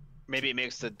maybe it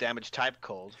makes the damage type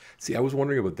cold. See, I was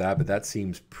wondering about that, but that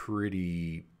seems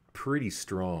pretty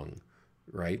strong,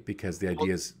 right? Because the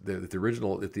idea is that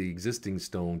the existing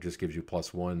stone just gives you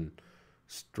 +1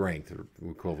 strength or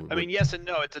equivalent. I mean, yes and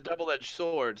no. It's a double-edged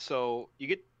sword, so you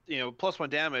get +1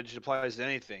 damage applies to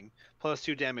anything.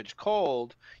 +2 damage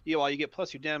cold. While you get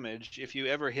 +2 damage, if you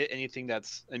ever hit anything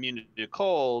that's immune to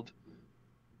cold,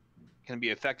 can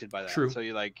be affected by that. True. So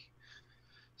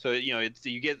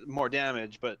you get more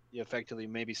damage, but effectively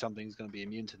maybe something's going to be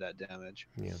immune to that damage.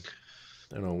 Yeah.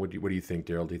 I don't know. What do you think,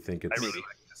 Darrell? Do you think it's? I really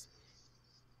like this.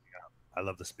 Yeah, I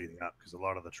love the speeding up because a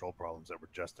lot of the troll problems that were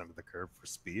just under the curve for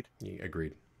speed. Yeah,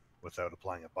 agreed. Without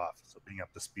applying a buff, so being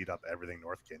up to speed up everything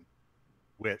Northkin,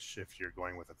 which if you're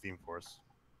going with a theme force,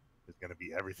 is going to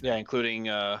be everything. Yeah, including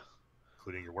your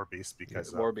war beast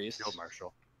because war beast field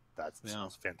marshal. That's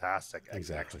fantastic.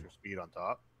 Exactly. Extra speed on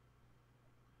top.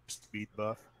 Speed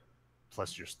buff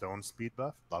plus your stone speed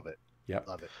buff. Love it. Yep.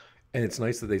 Love it. And it's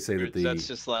nice that they say that that's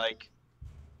just like.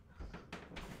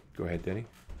 Go ahead, Denny.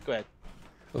 Go ahead.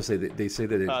 I'll say that they say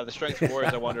that the strength of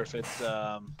warriors. I wonder if it's.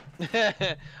 I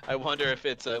wonder if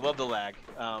it's. I love the lag.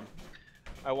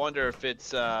 I wonder if it's.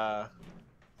 The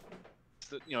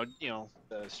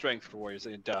strength for warriors.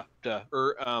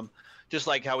 Just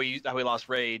like how we lost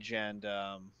rage and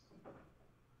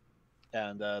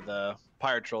the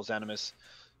pirate trolls animus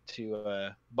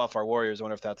to buff our warriors. I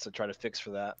wonder if that's to try to fix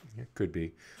for that. It could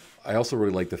be. I also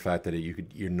really like the fact that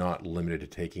you're not limited to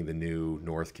taking the new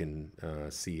Northkin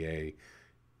CA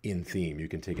in theme. You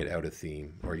can take it out of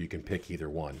theme, or you can pick either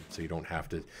one. So you don't have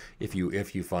to. If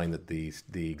you find that the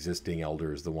existing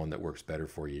Elder is the one that works better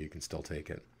for you, you can still take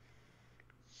it.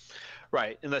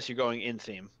 Right, unless you're going in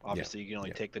theme. Obviously, you can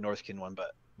only take the Northkin one,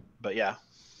 but yeah.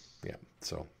 Yeah.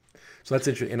 So that's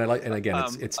interesting, and again,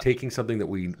 it's taking something that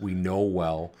we know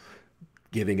well,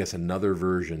 giving us another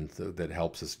version that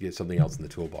helps us get something else in the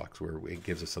toolbox where it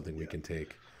gives us something we can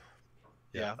take.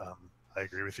 Yeah. I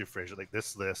agree with you, Fraser. Like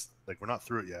this list, we're not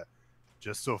through it yet.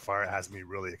 Just so far, it has me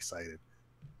really excited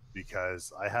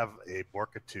because I have a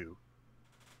Borka 2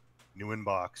 new in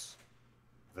box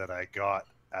that I got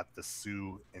at the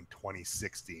Sioux in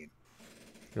 2016.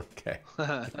 Okay. I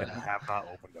have not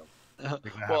opened them.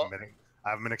 I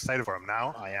haven't been excited for him.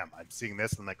 Now I am. I'm seeing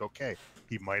this and I'm like, okay,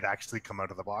 he might actually come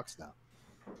out of the box now.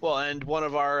 Well, and one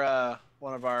of our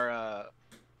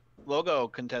logo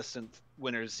contestant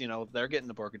winners, they're getting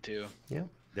the Borka 2. Yeah.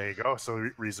 There you go. So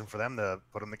reason for them to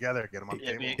put them together, get them on the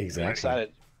table. Exactly. I'm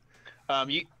excited.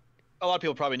 A lot of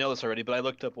people probably know this already, but I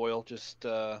looked up oil just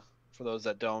for those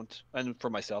that don't, and for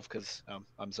myself because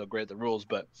I'm so great at the rules.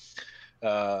 But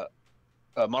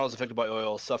models affected by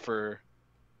oil suffering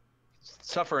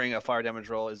a fire damage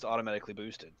roll is automatically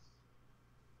boosted.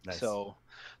 Nice. So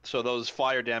So those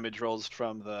fire damage rolls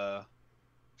from the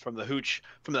hooch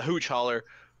hauler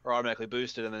are automatically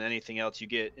boosted, and then anything else you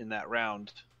get in that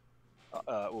round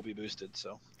will be boosted.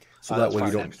 So that way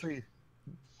you don't. Actually,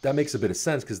 That makes a bit of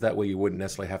sense, because that way you wouldn't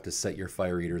necessarily have to set your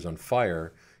fire eaters on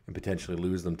fire and potentially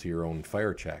lose them to your own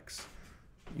fire checks.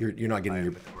 You're not getting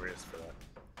your. Notorious for that.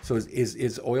 So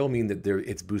is oil mean that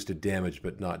it's boosted damage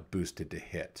but not boosted to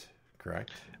hit?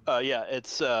 Correct. Yeah,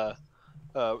 it's the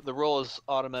roll is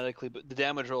automatically, the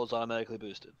damage roll is automatically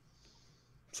boosted.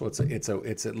 So it's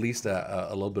at least a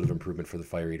little bit of improvement for the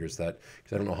fire eaters, that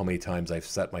because I don't know how many times I've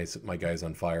set my guys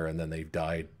on fire and then they've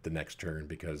died the next turn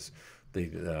because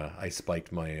I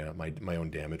spiked my own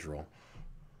damage roll.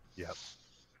 Yep.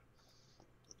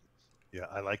 Yeah,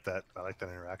 I like that. I like that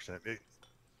interaction.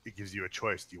 It gives you a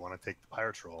choice. Do you want to take the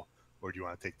pirate troll or do you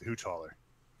want to take the hooch hauler?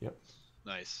 Yep.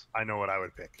 Nice. I know what I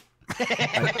would pick.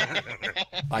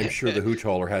 I'm sure the hooch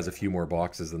hauler has a few more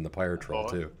boxes than the pirate troll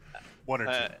too. One or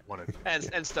two.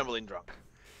 And stumbling drunk.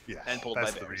 Yeah, and pulled by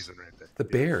that's bears. the reason right there. The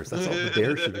bears. That's all. The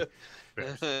bears should be.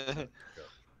 Bears.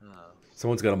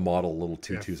 Someone's got to model little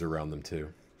tutus around them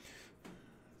too.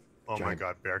 Oh my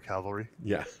God, bear cavalry.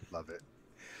 Yeah. Love it.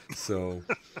 So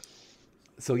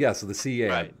the CA.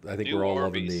 Right. I think New we're all War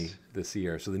loving Beast. the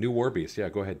CA. So the new War Beast. Yeah,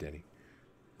 go ahead, Danny.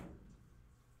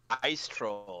 Ice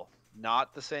troll,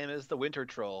 not the same as the winter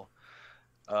troll.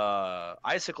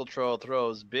 Icicle troll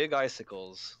throws big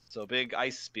icicles, so big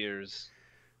ice spears.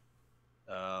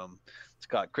 It's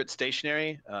got crit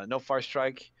stationary, no far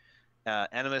strike.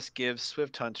 Animus gives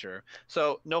Swift Hunter.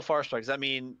 So no far strike. Does that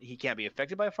mean he can't be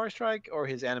affected by a far strike, or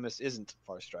his Animus isn't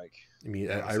far strike? I mean,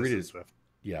 Animus I read isn't it. Swift.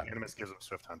 Yeah, Animus gives him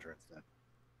Swift Hunter instead.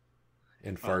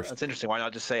 and first. That's interesting. Why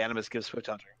not just say Animus gives Swift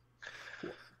Hunter?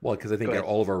 Well, because I think Go ahead.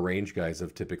 all of our range guys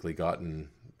have typically gotten,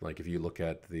 like, if you look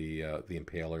at the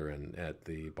Impaler and at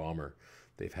the Bomber,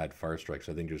 they've had fire strikes.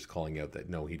 I think you're just calling out that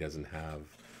no, he doesn't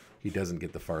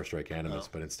get the fire strike Animus,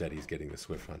 but instead he's getting the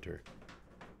Swift Hunter.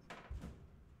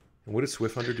 And what does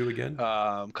Swift Hunter do again?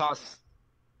 Costs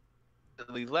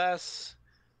less.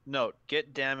 Note: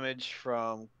 get damage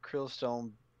from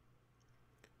Krillstone.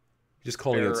 Just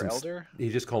calling out Bearer some. Elder?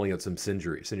 He's just calling out some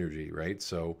synergy, right?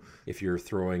 So if you're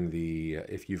throwing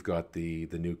if you've got the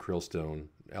new Krillstone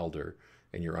Elder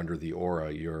and you're under the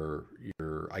aura, your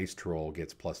Ice Troll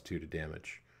gets +2 to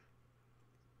damage.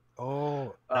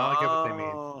 Oh, now I get what they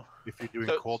mean. Oh. If you're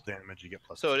doing cold damage, you get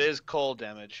 +2. So it is cold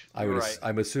damage. Right.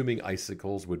 I'm assuming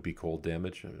icicles would be cold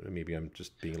damage. Maybe I'm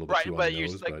just being a little bit Right, too but on the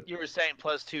nose. But you were saying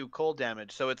 +2 cold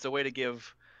damage, so it's a way to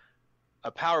give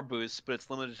a power boost, but it's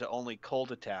limited to only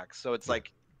cold attacks. So it's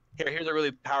like, here's a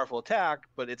really powerful attack,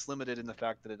 but it's limited in the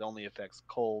fact that it only affects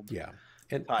cold. yeah,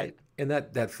 and type. and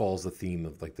that follows the theme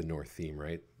of like the North theme,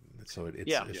 right? So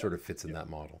it sort of fits in that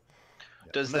model.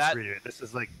 Yeah. Does And let's that- read it. This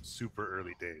is like super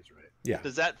early days, right? Yeah.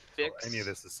 Does that So fix any of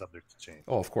this is subject to change.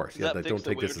 Oh, of course. Does Yeah. that fix Don't the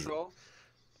take winter this as. troll?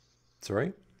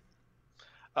 Sorry.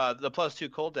 The +2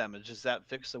 cold damage, does that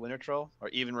fix the winter troll, or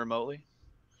even remotely?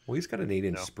 Well, he's got an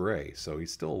 8-inch No. spray, so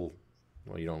he's still.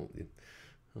 Well, you don't.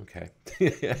 Okay.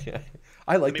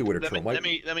 I like the winter troll. Let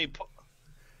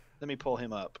me pull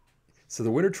him up. So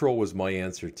the winter troll was my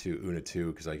answer to Una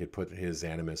 2 because I could put his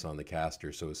Animus on the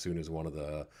caster. So as soon as one of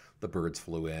the birds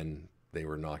flew in, they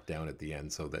were knocked down at the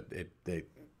end, so that they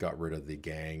got rid of the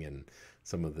gang and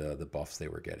some of the buffs they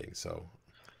were getting. So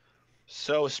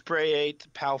Spray 8,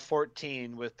 POW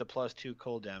 14 with the +2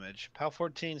 cold damage. POW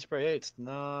 14 Spray 8's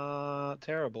not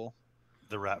terrible.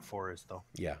 The Rat 4 is, though.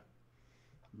 yeah,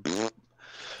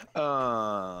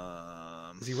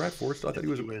 Um, is he Rat 4? I thought he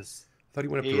was. He was, I thought he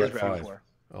went up he to is Rat Rat 5. 4.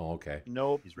 Oh, okay.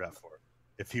 Nope. he's Rat 4.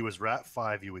 If he was Rat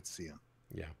 5, you would see him.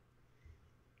 Yeah.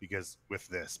 Because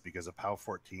a POW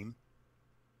 14,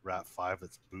 Rat 5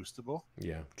 that's boostable,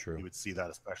 Yeah. you True. would see that,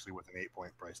 especially with an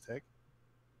 8-point price tag.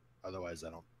 Otherwise, I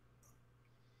don't.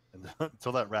 And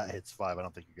until that Rat hits 5, I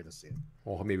don't think you're going to see him.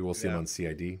 Well, maybe we'll see him Yeah. on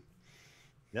CID.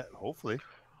 Yeah, hopefully.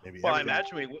 Maybe. Well, I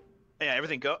everything- imagine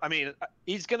everything go. I mean,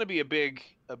 he's going to be a big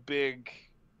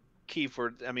key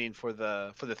for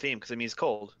the theme, because I mean he's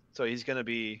cold, so he's going to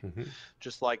be Mhm.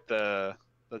 just like the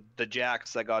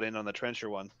jacks that got in on the trencher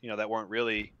one, that weren't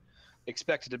really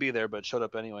expected to be there but showed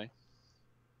up anyway.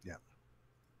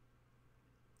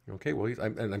 Okay. Well,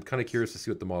 I'm kind of curious to see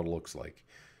what the model looks like,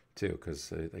 too,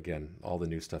 because again, all the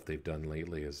new stuff they've done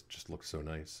lately has just looked so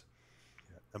nice.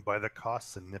 And by the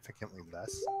cost significantly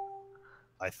less,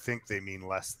 I think they mean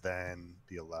less than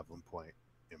the 11-point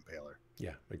Impaler.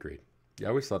 Yeah, agreed. Yeah, I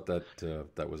always thought that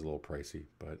that was a little pricey,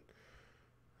 but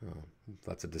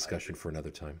that's a discussion for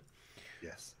another time.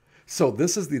 Yes. So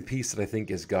this is the piece that I think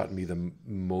has gotten me the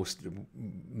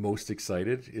most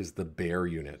excited is the bear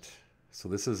unit. So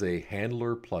this is a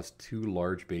handler plus 2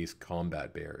 large base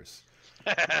combat bears.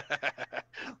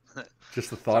 Just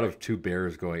the thought of 2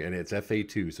 bears going, and it's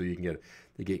FA2, so you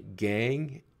get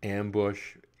gang,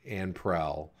 ambush, and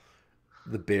prowl.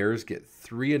 The bears get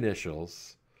 3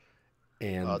 initials,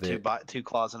 and 2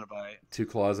 claws and a bite. 2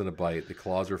 claws and a bite. The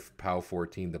claws are POW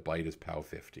 14. The bite is POW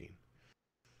 15.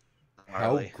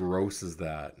 How gross is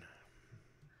that?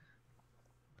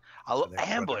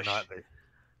 Ambush.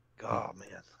 Oh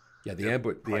man. Yeah, the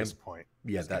ambush. The price point.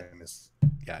 Yeah, that is.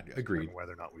 Yeah, agreed.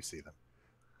 Whether or not we see them.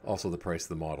 Also, the price of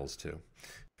the models too.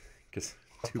 Because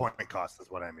point cost is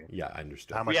what I mean. Yeah, I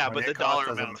understand. How much but the dollar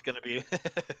amount's going to be.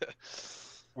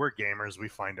 We're gamers. We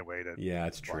find a way to. Yeah,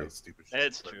 it's true. Stupid shit.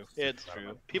 It's true. It's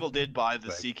true. People did buy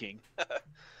the Sea King.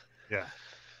 Yeah.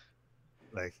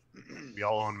 Like, we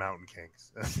all own Mountain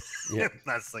Kings. Yeah.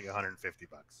 That's like $150.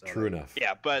 So true enough.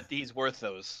 Yeah, but he's worth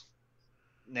those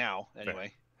now,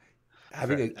 anyway.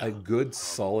 Having a good,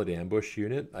 solid ambush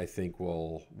unit, I think,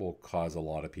 will cause a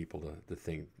lot of people to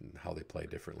think how they play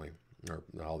differently, or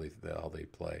how they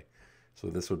play. So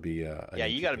this would be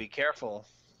you got to be careful.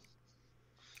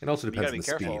 It also depends on the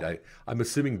speed. I'm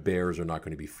assuming bears are not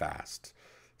going to be fast.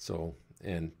 So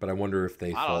but I wonder if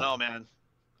they. I don't know, man.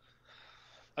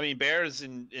 I mean, bears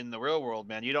in the real world,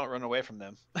 man, you don't run away from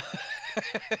them.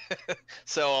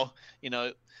 So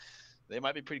they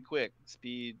might be pretty quick.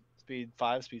 Speed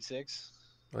 5, speed 6.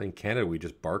 In Canada, we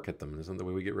just bark at them. Isn't that the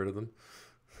way we get rid of them?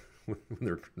 When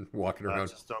they're walking around.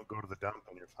 Just don't go to the dump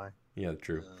and you're fine. Yeah,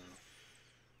 true.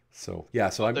 So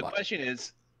the question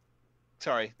is,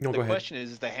 sorry. No, the question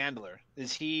is the handler.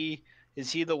 Is he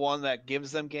the one that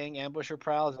gives them gang, ambush, or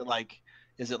prowl? Is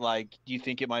it like? Do you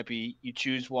think it might be you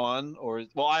choose one, or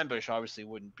ambush obviously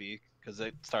wouldn't be because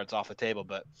it starts off the table,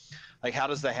 but like how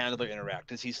does the handler interact?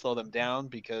 Does he slow them down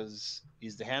because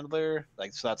he's the handler?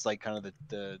 So that's like kind of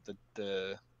the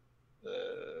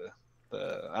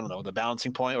I don't know, the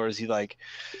balancing point, or is he like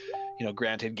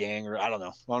granted gang, or I don't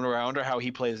know. I wonder how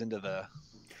he plays into the.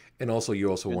 And also, you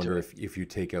also wonder if you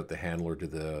take out the handler, do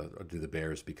the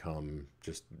bears become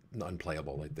just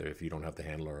unplayable? Like if you don't have the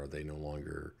handler, are they no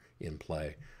longer in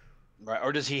play? Right,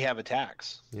 or does he have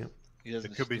attacks? Yeah.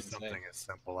 It could be something as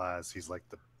simple as he's like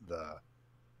the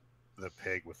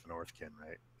pig with the Northkin,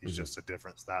 right? He's just a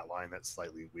different stat line that's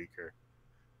slightly weaker.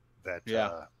 That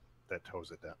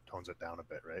tones it down a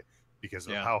bit, right? Because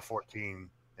of how 14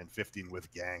 and 15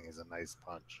 with gang is a nice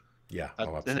punch. Yeah,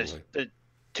 absolutely. And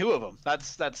 2 of them.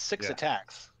 That's 6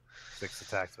 attacks. 6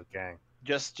 attacks with gang.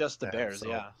 Just the bears,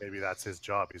 so maybe that's his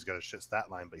job. He's got a shit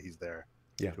stat line, but he's there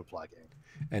to apply gang.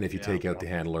 And if you take out the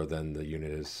handler, then the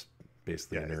unit is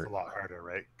basically inert. It's a lot harder,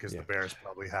 right? Because the bears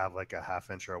probably have like a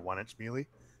 1/2 inch or a 1 inch melee,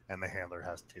 and the handler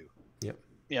has 2. Yep.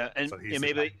 Yeah, and so he's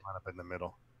maybe up in the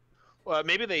middle. Well,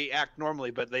 maybe they act normally,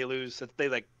 but they lose.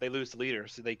 They lose the leader,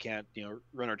 so they can't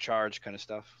run or charge kind of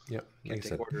stuff. Yeah, like I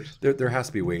said, orders. There has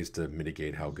to be ways to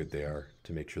mitigate how good they are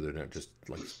to make sure they're not just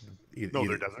like.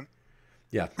 There doesn't.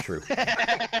 Yeah, true.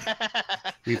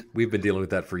 we've been dealing with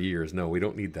that for years. No, we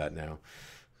don't need that now.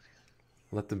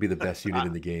 Let them be the best unit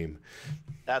in the game.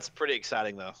 That's pretty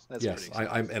exciting, though.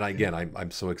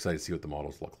 I'm so excited to see what the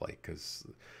models look like because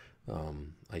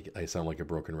I sound like a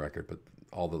broken record, but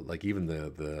all even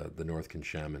the Northkin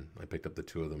Shaman, I picked up the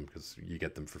 2 of them because you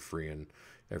get them for free in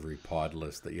every pod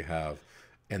list that you have,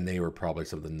 and they were probably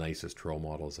some of the nicest troll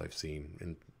models I've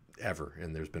seen ever.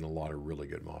 And there's been a lot of really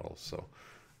good models, so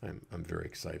I'm very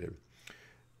excited.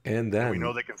 And then we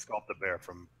know they can sculpt the bear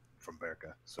from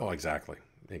Bearca. So. Oh, exactly.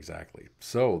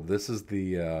 So this is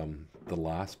the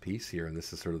last piece here, and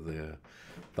this is sort of the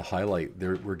highlight.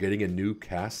 We're getting a new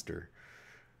caster.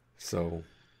 So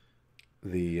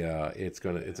it's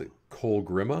a Cole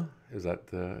Grima? Is that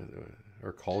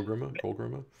or Cole Grima?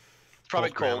 It's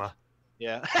probably Cold.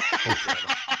 Yeah.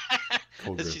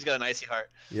 She's got an icy heart.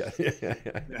 Yeah.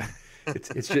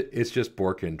 It's just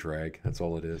Borkin drag. That's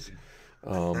all it is.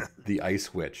 The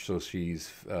Ice Witch. So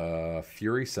she's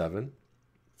Fury 7.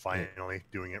 Finally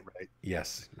doing it right.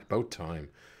 Yes, about time.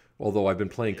 Although I've been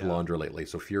playing Kalandra lately,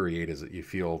 so Fury 8 is you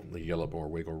feel like you get a lot more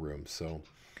wiggle room. So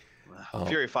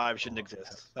Fury 5 shouldn't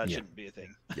exist. That shouldn't be a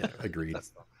thing. Yeah, agreed.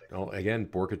 Again,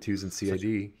 Borca 2's in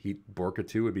CID. Borca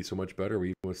 2 would be so much better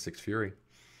even with 6 Fury.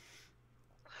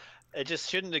 It just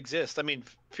shouldn't exist. I mean,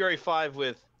 Fury 5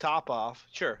 with top off,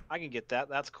 sure, I can get that.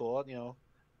 That's cool.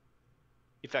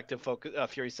 Effective focus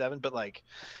Fury 7, but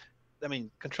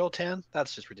Control 10,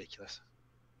 that's just ridiculous.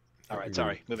 All right,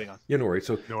 sorry, moving on. Yeah, no worries.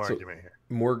 So, no argument here.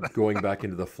 More going back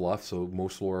into the fluff. So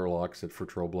most Warlocks for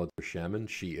Trollbloods are Shaman.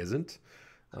 She isn't.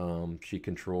 She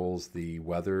controls the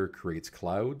weather, creates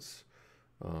clouds.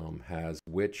 has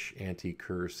witch,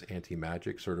 anti-curse,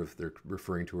 anti-magic. Sort of, they're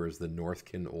referring to her as the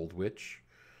Northkin old witch.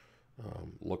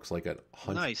 Looks like a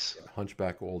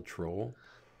hunchback old troll.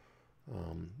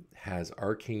 Has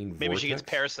arcane vortex. Maybe she gets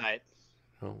parasite.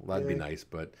 Oh, that'd be nice.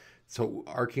 But so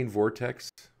arcane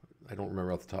vortex, I don't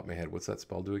remember off the top of my head. What's that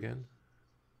spell do again?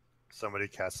 Somebody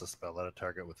casts a spell at a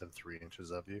target within 3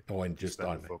 inches of you. Oh, and just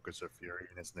on focus or fury,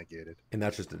 and it's negated. And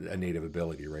that's just a native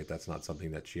ability, right? That's not something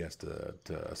that she has to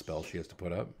a spell she has to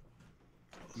put up.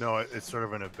 No, it's sort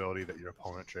of an ability that your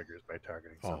opponent triggers by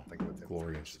targeting something within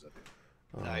 3 inches of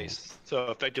you. Nice.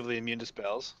 So effectively immune to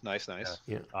spells. Nice.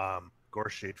 Yeah. Gore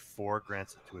Shade 4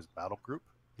 grants it to his battle group.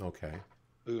 Okay.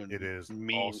 Ooh, it is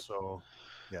mean. also,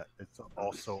 it's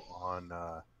also on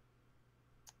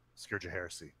Scourge of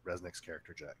Heresy, Resnick's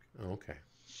character Jack. Okay.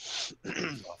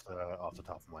 off the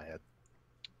top of my head.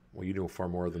 Well, you know far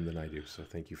more than I do, so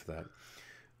thank you for that.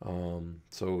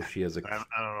 So she has a. I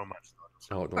don't know much.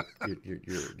 Oh, no,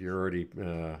 you're already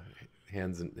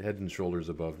head and shoulders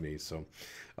above me. So,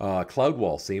 Cloud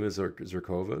Wall, same as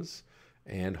Zerkova's,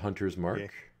 and Hunter's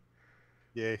Mark.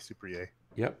 Yay, super yay.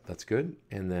 Yep, that's good.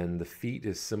 And then the feat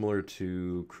is similar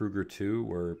to Kruger 2,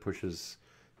 where it pushes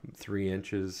 3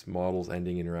 inches. Models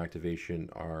ending in your activation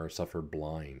suffer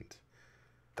blind.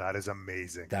 That is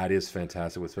amazing. That is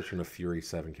fantastic, especially in a Fury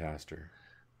 7 caster.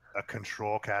 A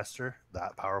control caster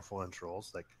that powerful in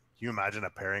trolls. Like, can you imagine a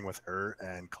pairing with her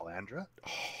and Calandra?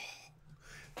 Oh,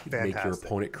 make your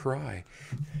opponent cry.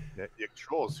 Yeah, you have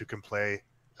trolls who can play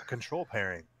a control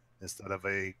pairing instead of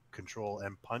a control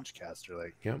and punch caster.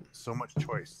 Like, so much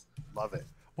choice. Love it.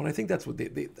 Well, I think that's what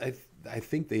I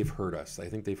think they've heard us. I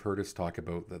think they've heard us talk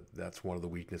about that. That's one of the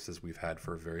weaknesses we've had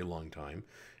for a very long time,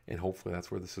 and hopefully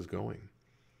that's where this is going.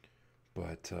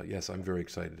 But yes, I'm very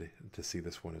excited to see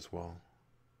this one as well.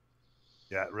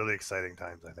 Yeah, really exciting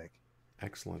times, I think.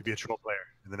 Excellent. To be a troll player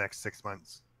in the next 6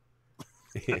 months.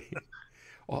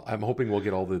 Well, I'm hoping we'll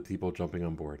get all the people jumping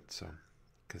on board,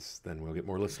 because then we'll get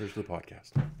more listeners to the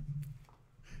podcast.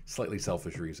 Slightly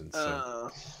selfish reasons.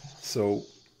 So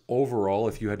overall,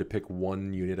 if you had to pick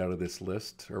one unit out of this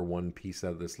list or one piece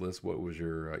out of this list, what was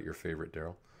your favorite,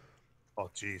 Darrell? Oh,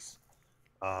 geez.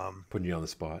 Putting you on the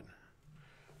spot.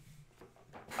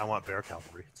 I want Bear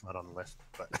Cavalry. It's not on the list,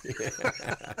 but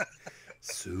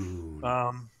soon.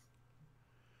 On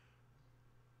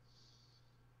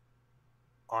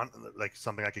like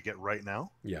something I could get right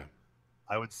now. Yeah.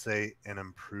 I would say an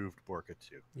improved Borka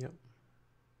 2. Yep.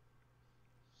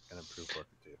 An improved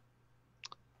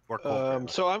Borka 2.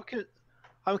 So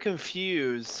I'm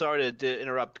confused. Sorry to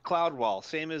interrupt. Cloud Wall,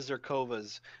 same as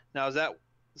Zerkova's. Now, is that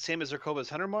same as Zerkova's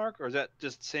Hunter Mark, or is that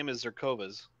just same as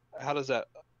Zerkova's? How does that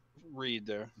read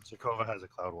there? Zerkova has a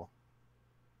Cloud Wall.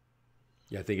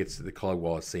 Yeah, I think it's the Cloud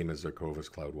Wall is same as Zerkova's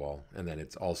Cloud Wall, and then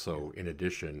it's also, in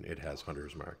addition, it has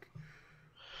Hunter's Mark.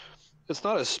 It's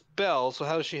not a spell, so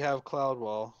how does she have Cloud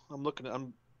Wall? I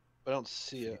don't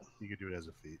see it. You could do it as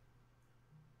a feat.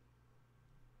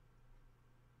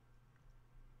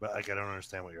 But I don't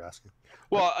understand what you're asking.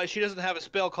 Well, she doesn't have a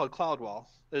spell called Cloud Wall.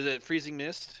 Is it Freezing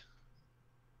Mist?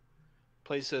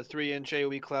 Place a 3-inch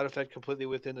AoE cloud effect completely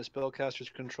within the spellcaster's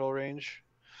control range.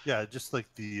 Yeah, just like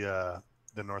the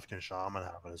Northkin Shaman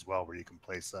have it as well, where you can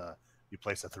place a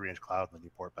 3-inch cloud and then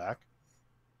you port back.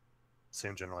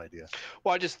 Same general idea.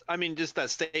 Well, just that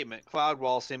statement. Cloud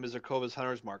Wall, same as Zerkova's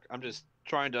Hunter's Mark. I'm just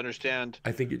trying to understand.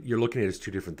 I think you're looking at it as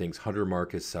two different things. Hunter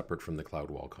Mark is separate from the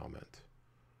Cloud Wall comment.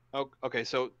 Oh, okay.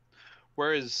 So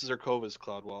where is Zerkova's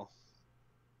Cloud Wall?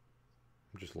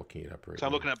 I'm just looking it up right now.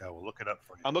 I'm looking at. We'll look it up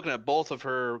for you. I'm looking at both of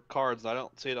her cards. I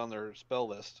don't see it on their spell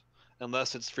list,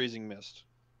 unless it's Freezing Mist.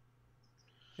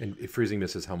 And Freezing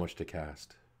Mist is how much to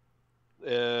cast?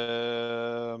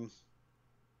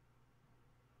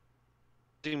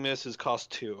 Freezing Mist is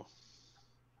cost 2.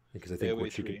 Because I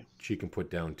think she can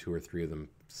put down 2 or 3 of them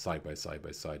side by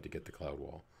side to get the Cloud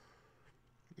Wall.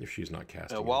 If she's not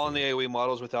casting. While in the AoE,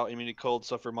 models without immunity cold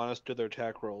suffer -2 to their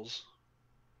attack rolls.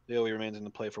 The AoE remains in the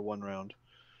play for 1 round.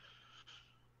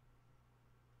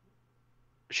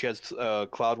 She has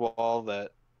Cloud Wall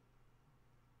that,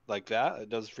 like that. It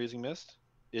does Freezing Mist.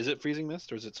 Is it Freezing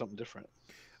Mist or is it something different?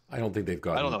 I don't think they've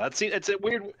got. I don't know. It's a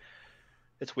weird.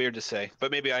 It's weird to say,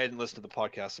 but maybe I didn't listen to the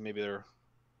podcast, so maybe we're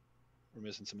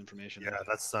missing some information. Yeah,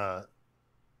 that's. I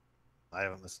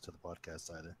haven't listened to the podcast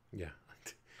either. Yeah.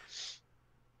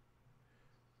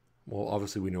 Well,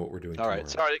 obviously we know what we're doing. All right,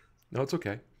 sorry. No, it's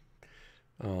okay.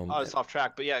 It's off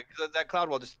track, but yeah, that Cloud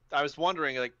Wall. I was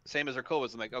wondering, like, same as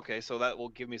Zerkova's. I'm like, okay, so that will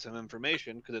give me some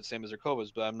information because it's same as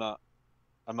Zerkova's, but I'm not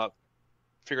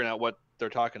figuring out what they're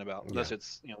talking about unless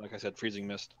it's, like I said, Freezing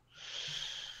Mist.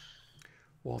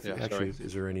 Well, actually,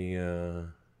 is there any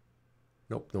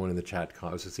Nope, no one in the chat. I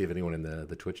was to see if anyone in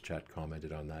the Twitch chat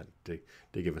commented on that to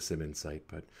give us some insight.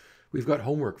 But we've got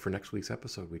homework for next week's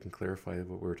episode. We can clarify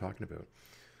what we were talking about.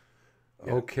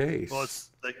 Yeah. Okay. Well,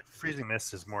 it's like freezing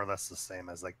mist is more or less the same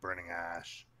as like burning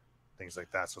ash, things like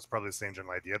that. So it's probably the same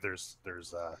general idea. There's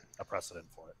a precedent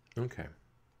for it. Okay.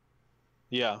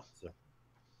 Yeah. So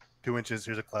 2 inches.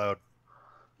 Here's a cloud.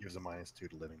 Here's a -2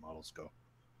 to living models go.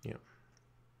 Yeah.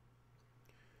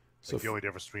 So the only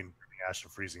difference between burning ash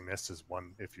and freezing mist is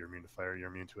one, if you're immune to fire, you're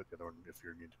immune to it. The other one, if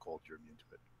you're immune to cold, you're immune to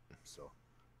it. So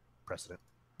precedent.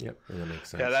 Yep, that makes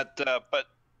sense. Yeah, that. But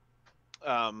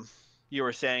you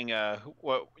were saying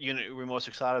what unit we're most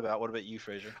excited about. What about you,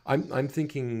 Fraser? I'm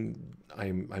thinking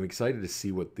I'm excited to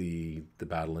see what the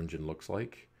battle engine looks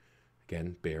like.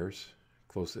 Again, bears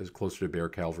closer to bear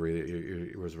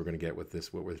cavalry as we're going to get with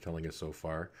this. What we're telling us so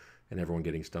far, and everyone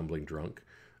getting stumbling drunk.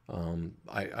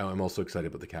 I'm also excited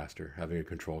about the caster. Having a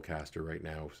control caster right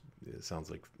now, it sounds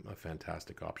like a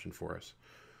fantastic option for us.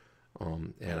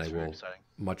 And that's I will, exciting.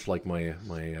 Much like my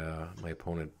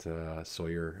opponent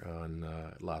Sawyer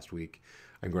on last week,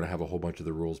 I'm going to have a whole bunch of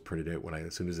the rules printed out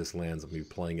as soon as this lands. I'm going to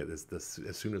be playing it this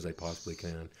as soon as I possibly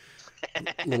can.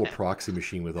 Little proxy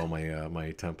machine with all my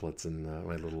my templates and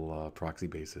my little proxy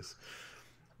bases.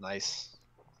 Nice.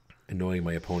 Annoying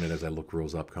my opponent as I look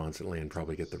rules up constantly and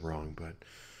probably get them wrong, but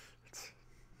it's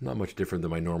not much different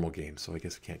than my normal game, so I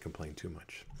guess I can't complain too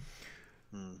much.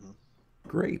 Mm-hmm.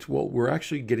 Great. Well, we're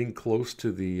actually getting close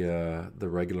to the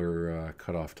regular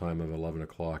cutoff time of 11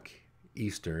 o'clock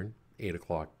Eastern, 8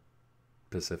 o'clock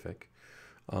Pacific.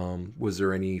 Was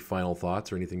there any final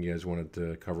thoughts or anything you guys wanted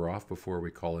to cover off before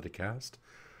we call it a cast?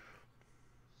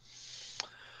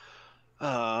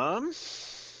 I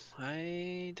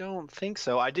don't think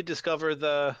so. I did discover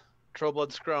the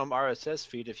TrollbloodScrum RSS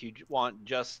feed if you want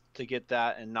just to get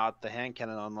that and not the hand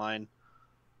cannon online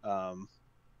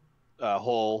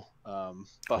whole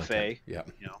buffet. Yeah.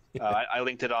 You know, I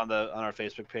linked it on our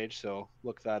Facebook page, so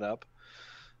look that up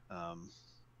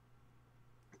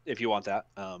if you want that.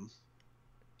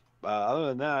 Other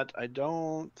than that, I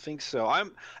don't think so.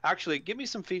 I'm actually, give me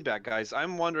some feedback, guys.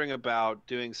 I'm wondering about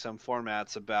doing some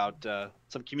formats about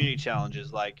some community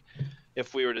challenges. Like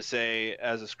if we were to say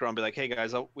as a scrum, be like, hey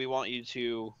guys, we want you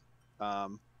to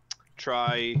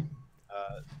try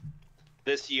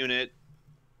this unit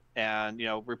and,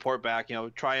 report back,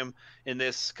 try them in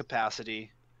this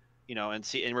capacity,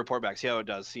 and report back, see how it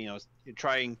does.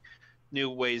 Trying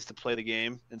new ways to play the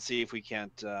game and see if we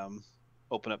can't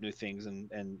open up new things and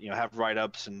have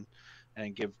write-ups and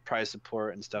give prize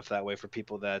support and stuff that way for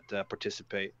people that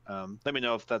participate. Let me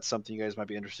know if that's something you guys might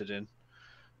be interested in.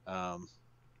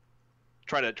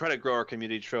 Try to grow our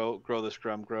community, grow the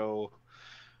scrum, grow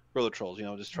the trolls.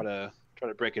 Just try to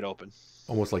break it open.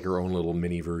 Almost like our own little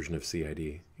mini version of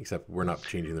CID, except we're not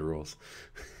changing the rules.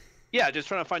 Yeah, just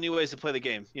trying to find new ways to play the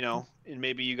game. And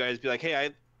maybe you guys be like,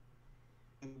 hey,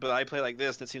 I play like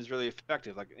this and it seems really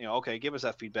effective. Like, okay, give us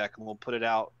that feedback and we'll put it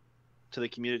out to the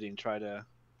community and try to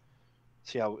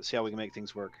see how we can make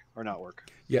things work or not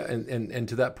work. Yeah, and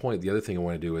to that point, the other thing I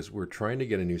want to do is we're trying to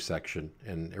get a new section,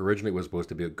 and originally it was supposed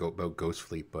to be about Ghost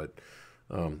Fleet, but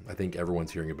I think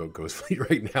everyone's hearing about Ghost Fleet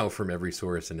right now from every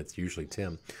source, and it's usually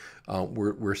Tim.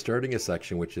 We're starting a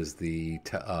section which is I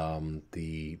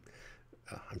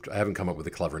haven't come up with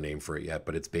a clever name for it yet,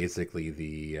 but it's basically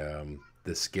the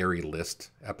scary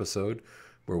list episode,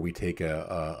 where we take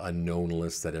a known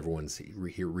list that everyone's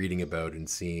reading about and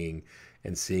seeing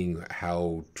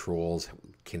how trolls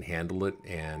can handle it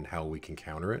and how we can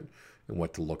counter it and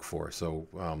what to look for. So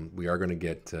we are going to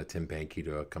get Tim Banky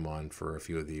to come on for a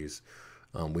few of these.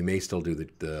 We may still do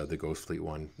the Ghost Fleet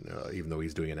one, even though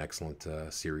he's doing an excellent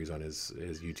series on his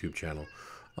YouTube channel.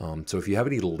 So if you have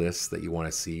any lists that you want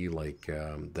to see, like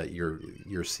that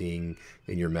you're seeing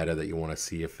in your meta that you want to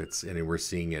see if it's, and we're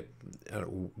seeing it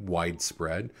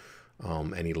widespread,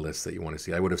 any lists that you want to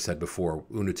see. I would have said before,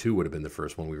 Una 2 would have been the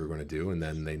first one we were going to do, and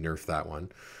then they nerfed that one.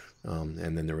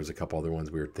 And then there was a couple other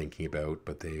ones we were thinking about,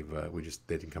 but they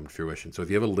didn't come to fruition. So if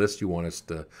you have a list you want us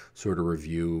to sort of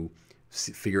review,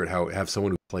 figure out have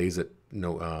someone who plays it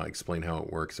explain how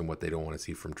it works and what they don't want to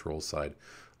see from Troll's side,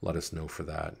 let us know for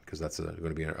that, because that's going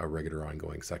to be a regular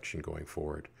ongoing section going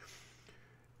forward.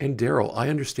 And Darrell, I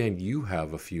understand you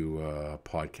have a few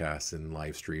podcasts and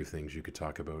live stream things you could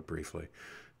talk about briefly.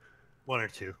 One or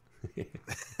two.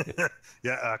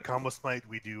 Yeah, Combo Smite,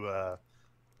 we do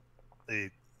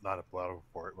not a battle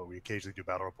report, but we occasionally do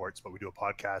battle reports, but we do a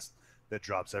podcast that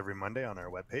drops every Monday on our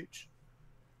webpage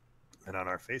and on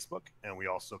our Facebook. And we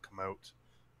also come out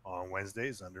on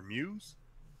Wednesdays under Muse.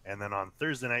 And then on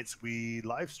Thursday nights, we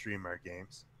live stream our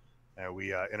games.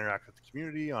 We interact with the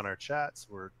community on our chats.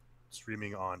 We're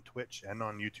streaming on Twitch and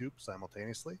on YouTube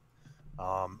simultaneously.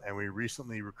 And we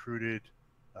recently recruited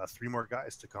 3 more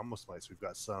guys to Combo Smite. We've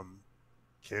got some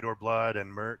Kador Blood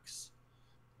and Mercs,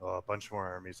 a bunch more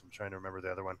armies. I'm trying to remember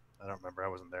the other one. I don't remember. I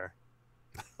wasn't there.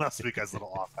 Last week I was a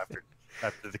little off after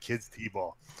the kids'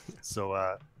 T-ball. So,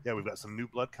 yeah, we've got some new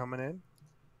blood coming in.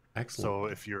 Excellent. So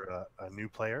if you're a new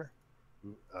player,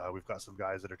 we've got some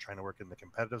guys that are trying to work in the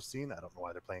competitive scene. I don't know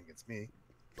why they're playing against me,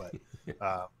 but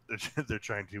they're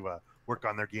trying to work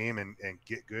on their game and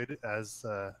get good, as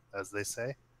they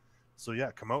say. So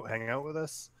yeah, come out, hang out with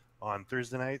us on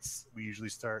Thursday nights. We usually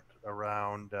start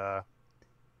around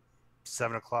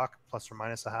 7 o'clock, plus or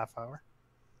minus a half hour.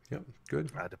 Yep,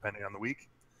 good. Depending on the week.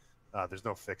 There's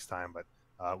no fixed time, but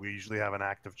we usually have an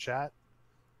active chat.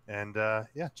 And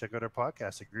yeah, check out our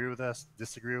podcast. Agree with us,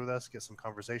 disagree with us, get some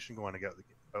conversation going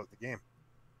about the game.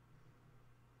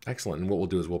 Excellent. And what we'll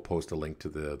do is we'll post a link to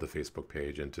the Facebook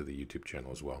page and to the YouTube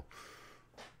channel as well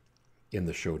in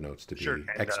the show notes to be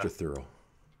extra thorough.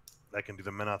 I can do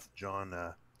the Menoth John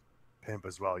pimp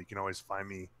as well. You can always find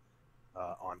me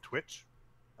on Twitch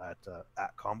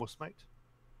at Combo Smite.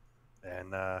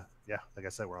 And yeah, like I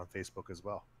said, we're on Facebook as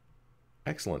well.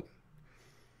 Excellent.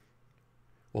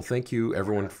 Well, thank you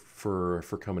everyone for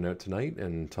coming out tonight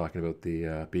and talking about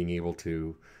the being able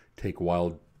to take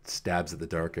wild stabs at the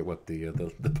dark at what the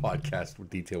podcast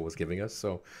detail was giving us.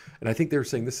 So, and I think they were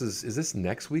saying is this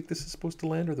next week this is supposed to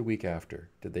land, or the week after?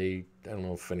 Did they? I don't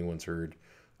know if anyone's heard.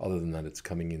 Other than that, it's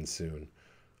coming in soon.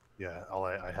 Yeah,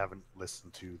 I haven't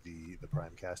listened to the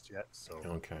Primecast yet. So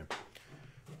okay.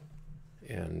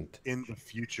 And in the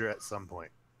future at some point.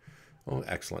 Oh,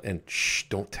 excellent. And shh,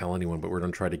 don't tell anyone, but we're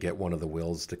going to try to get one of the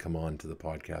Wills to come on to the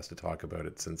podcast to talk about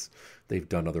it, since they've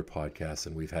done other podcasts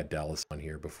and we've had Dallas on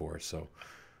here before. So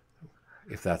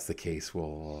if that's the case,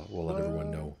 we'll let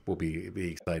everyone know. We'll be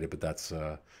excited, but that's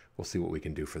we'll see what we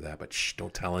can do for that. But shh,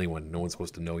 don't tell anyone. No one's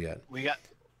supposed to know yet. We got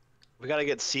to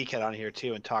get Seacat on here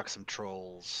too and talk some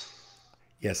trolls.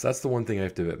 Yes, that's the one thing I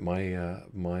have to admit.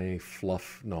 My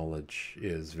fluff knowledge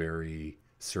is very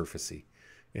surfacey.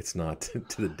 It's not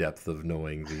to the depth of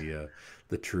knowing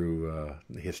the true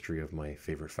history of my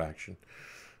favorite faction.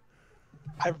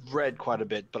 I've read quite a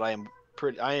bit, but I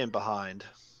am behind.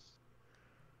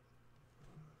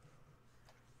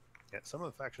 Yeah, some of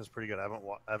the factions are pretty good. I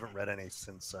haven't read any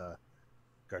since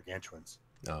Gargantuans.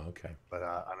 Oh, okay. But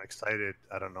I'm excited.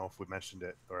 I don't know if we mentioned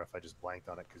it or if I just blanked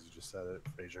on it because you just said it,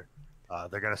 Fraser.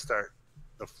 They're gonna start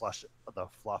the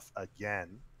fluff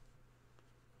again.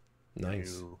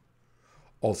 Nice.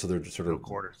 Also, they're just sort of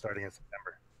quarter starting in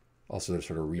September. Also, they're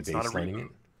sort of rebaselining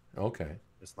it. Okay.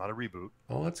 It's not a reboot.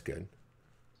 Oh, that's good.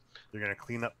 They're going to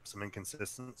clean up some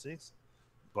inconsistencies,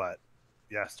 but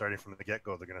yeah, starting from the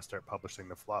get-go, they're going to start publishing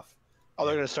the fluff. Oh,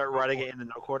 they're going to start writing it in the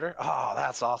No Quarter? Oh,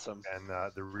 that's awesome. And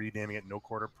they're renaming it No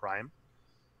Quarter Prime.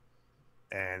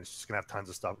 And it's just going to have tons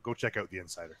of stuff. Go check out the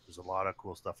Insider. There's a lot of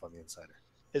cool stuff on the Insider.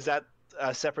 Is that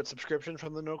a separate subscription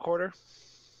from the No Quarter?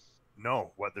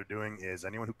 No, what they're doing is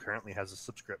anyone who currently has a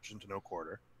subscription to No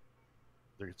Quarter,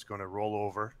 it's going to roll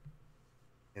over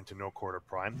into No Quarter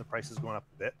Prime. The price is going up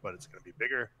a bit, but it's going to be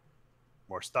bigger,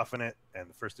 more stuff in it, and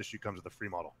the first issue comes with a free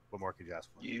model. What more could you ask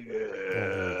for?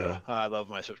 Yeah, I love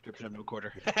my subscription to No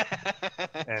Quarter.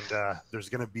 And there's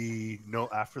going to be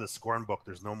after the Scorn book,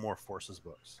 there's no more Forces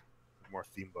books, more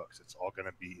theme books. It's all going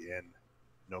to be in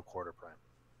No Quarter Prime.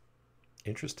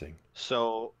 Interesting.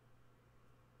 So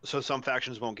some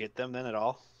factions won't get them then at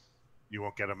all? You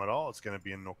won't get them at all. It's going to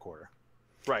be in No Quarter.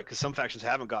 Right, because some factions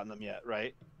haven't gotten them yet,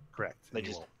 right? Correct. They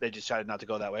just decided not to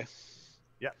go that way.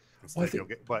 Yeah. Instead, you'll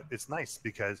get, but it's nice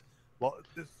because, well,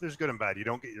 there's good and bad. You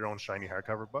don't get your own shiny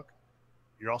hardcover book.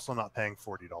 You're also not paying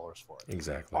 $40 for it.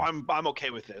 Exactly. Oh, I'm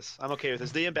okay with this.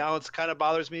 The imbalance kind of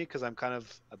bothers me because I'm kind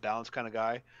of a balanced kind of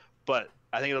guy, but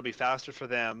I think it'll be faster for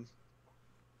them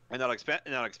and not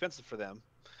expensive for them.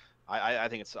 I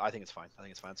think it's fine. I think it's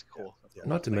fine. It's cool. Yeah,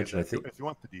 not to mention, I think if you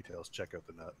want the details, check out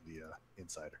the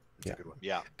Insider. It's a good one.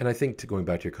 Yeah. And I think, to going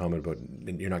back to your comment about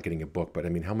you're not getting a book, but I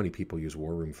mean, how many people use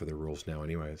War Room for their rules now,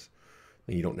 anyways?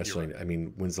 And you don't necessarily. Right. I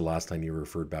mean, when's the last time you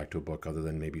referred back to a book other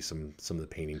than maybe some of the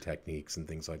painting techniques and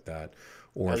things like that,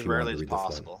 or as rarely as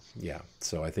possible? Yeah.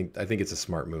 So I think it's a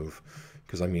smart move,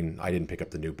 because I mean, I didn't pick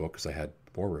up the new book because I had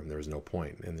War Room. There was no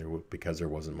point, and because there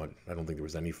wasn't much. I don't think there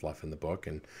was any fluff in the book,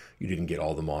 and you didn't get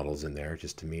all the models in there.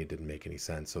 Just to me, it didn't make any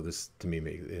sense. So this, to me,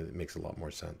 it makes a lot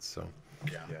more sense. So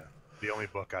yeah. The only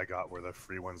book I got were the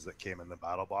free ones that came in the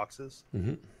battle boxes,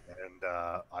 and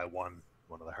I won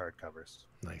one of the hardcovers.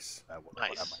 Nice. At my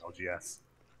LGS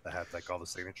that had like all the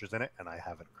signatures in it, and I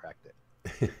haven't cracked it.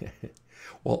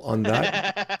 Well, on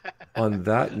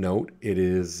that note, it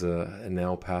is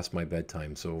now past my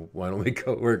bedtime. So why don't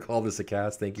we'll call this a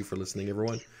cast. Thank you for listening,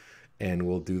 everyone. And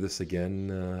we'll do this again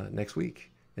next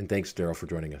week. And thanks, Darrell, for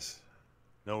joining us.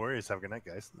 No worries. Have a good night,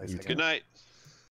 guys. Nice You hanging Good out. night.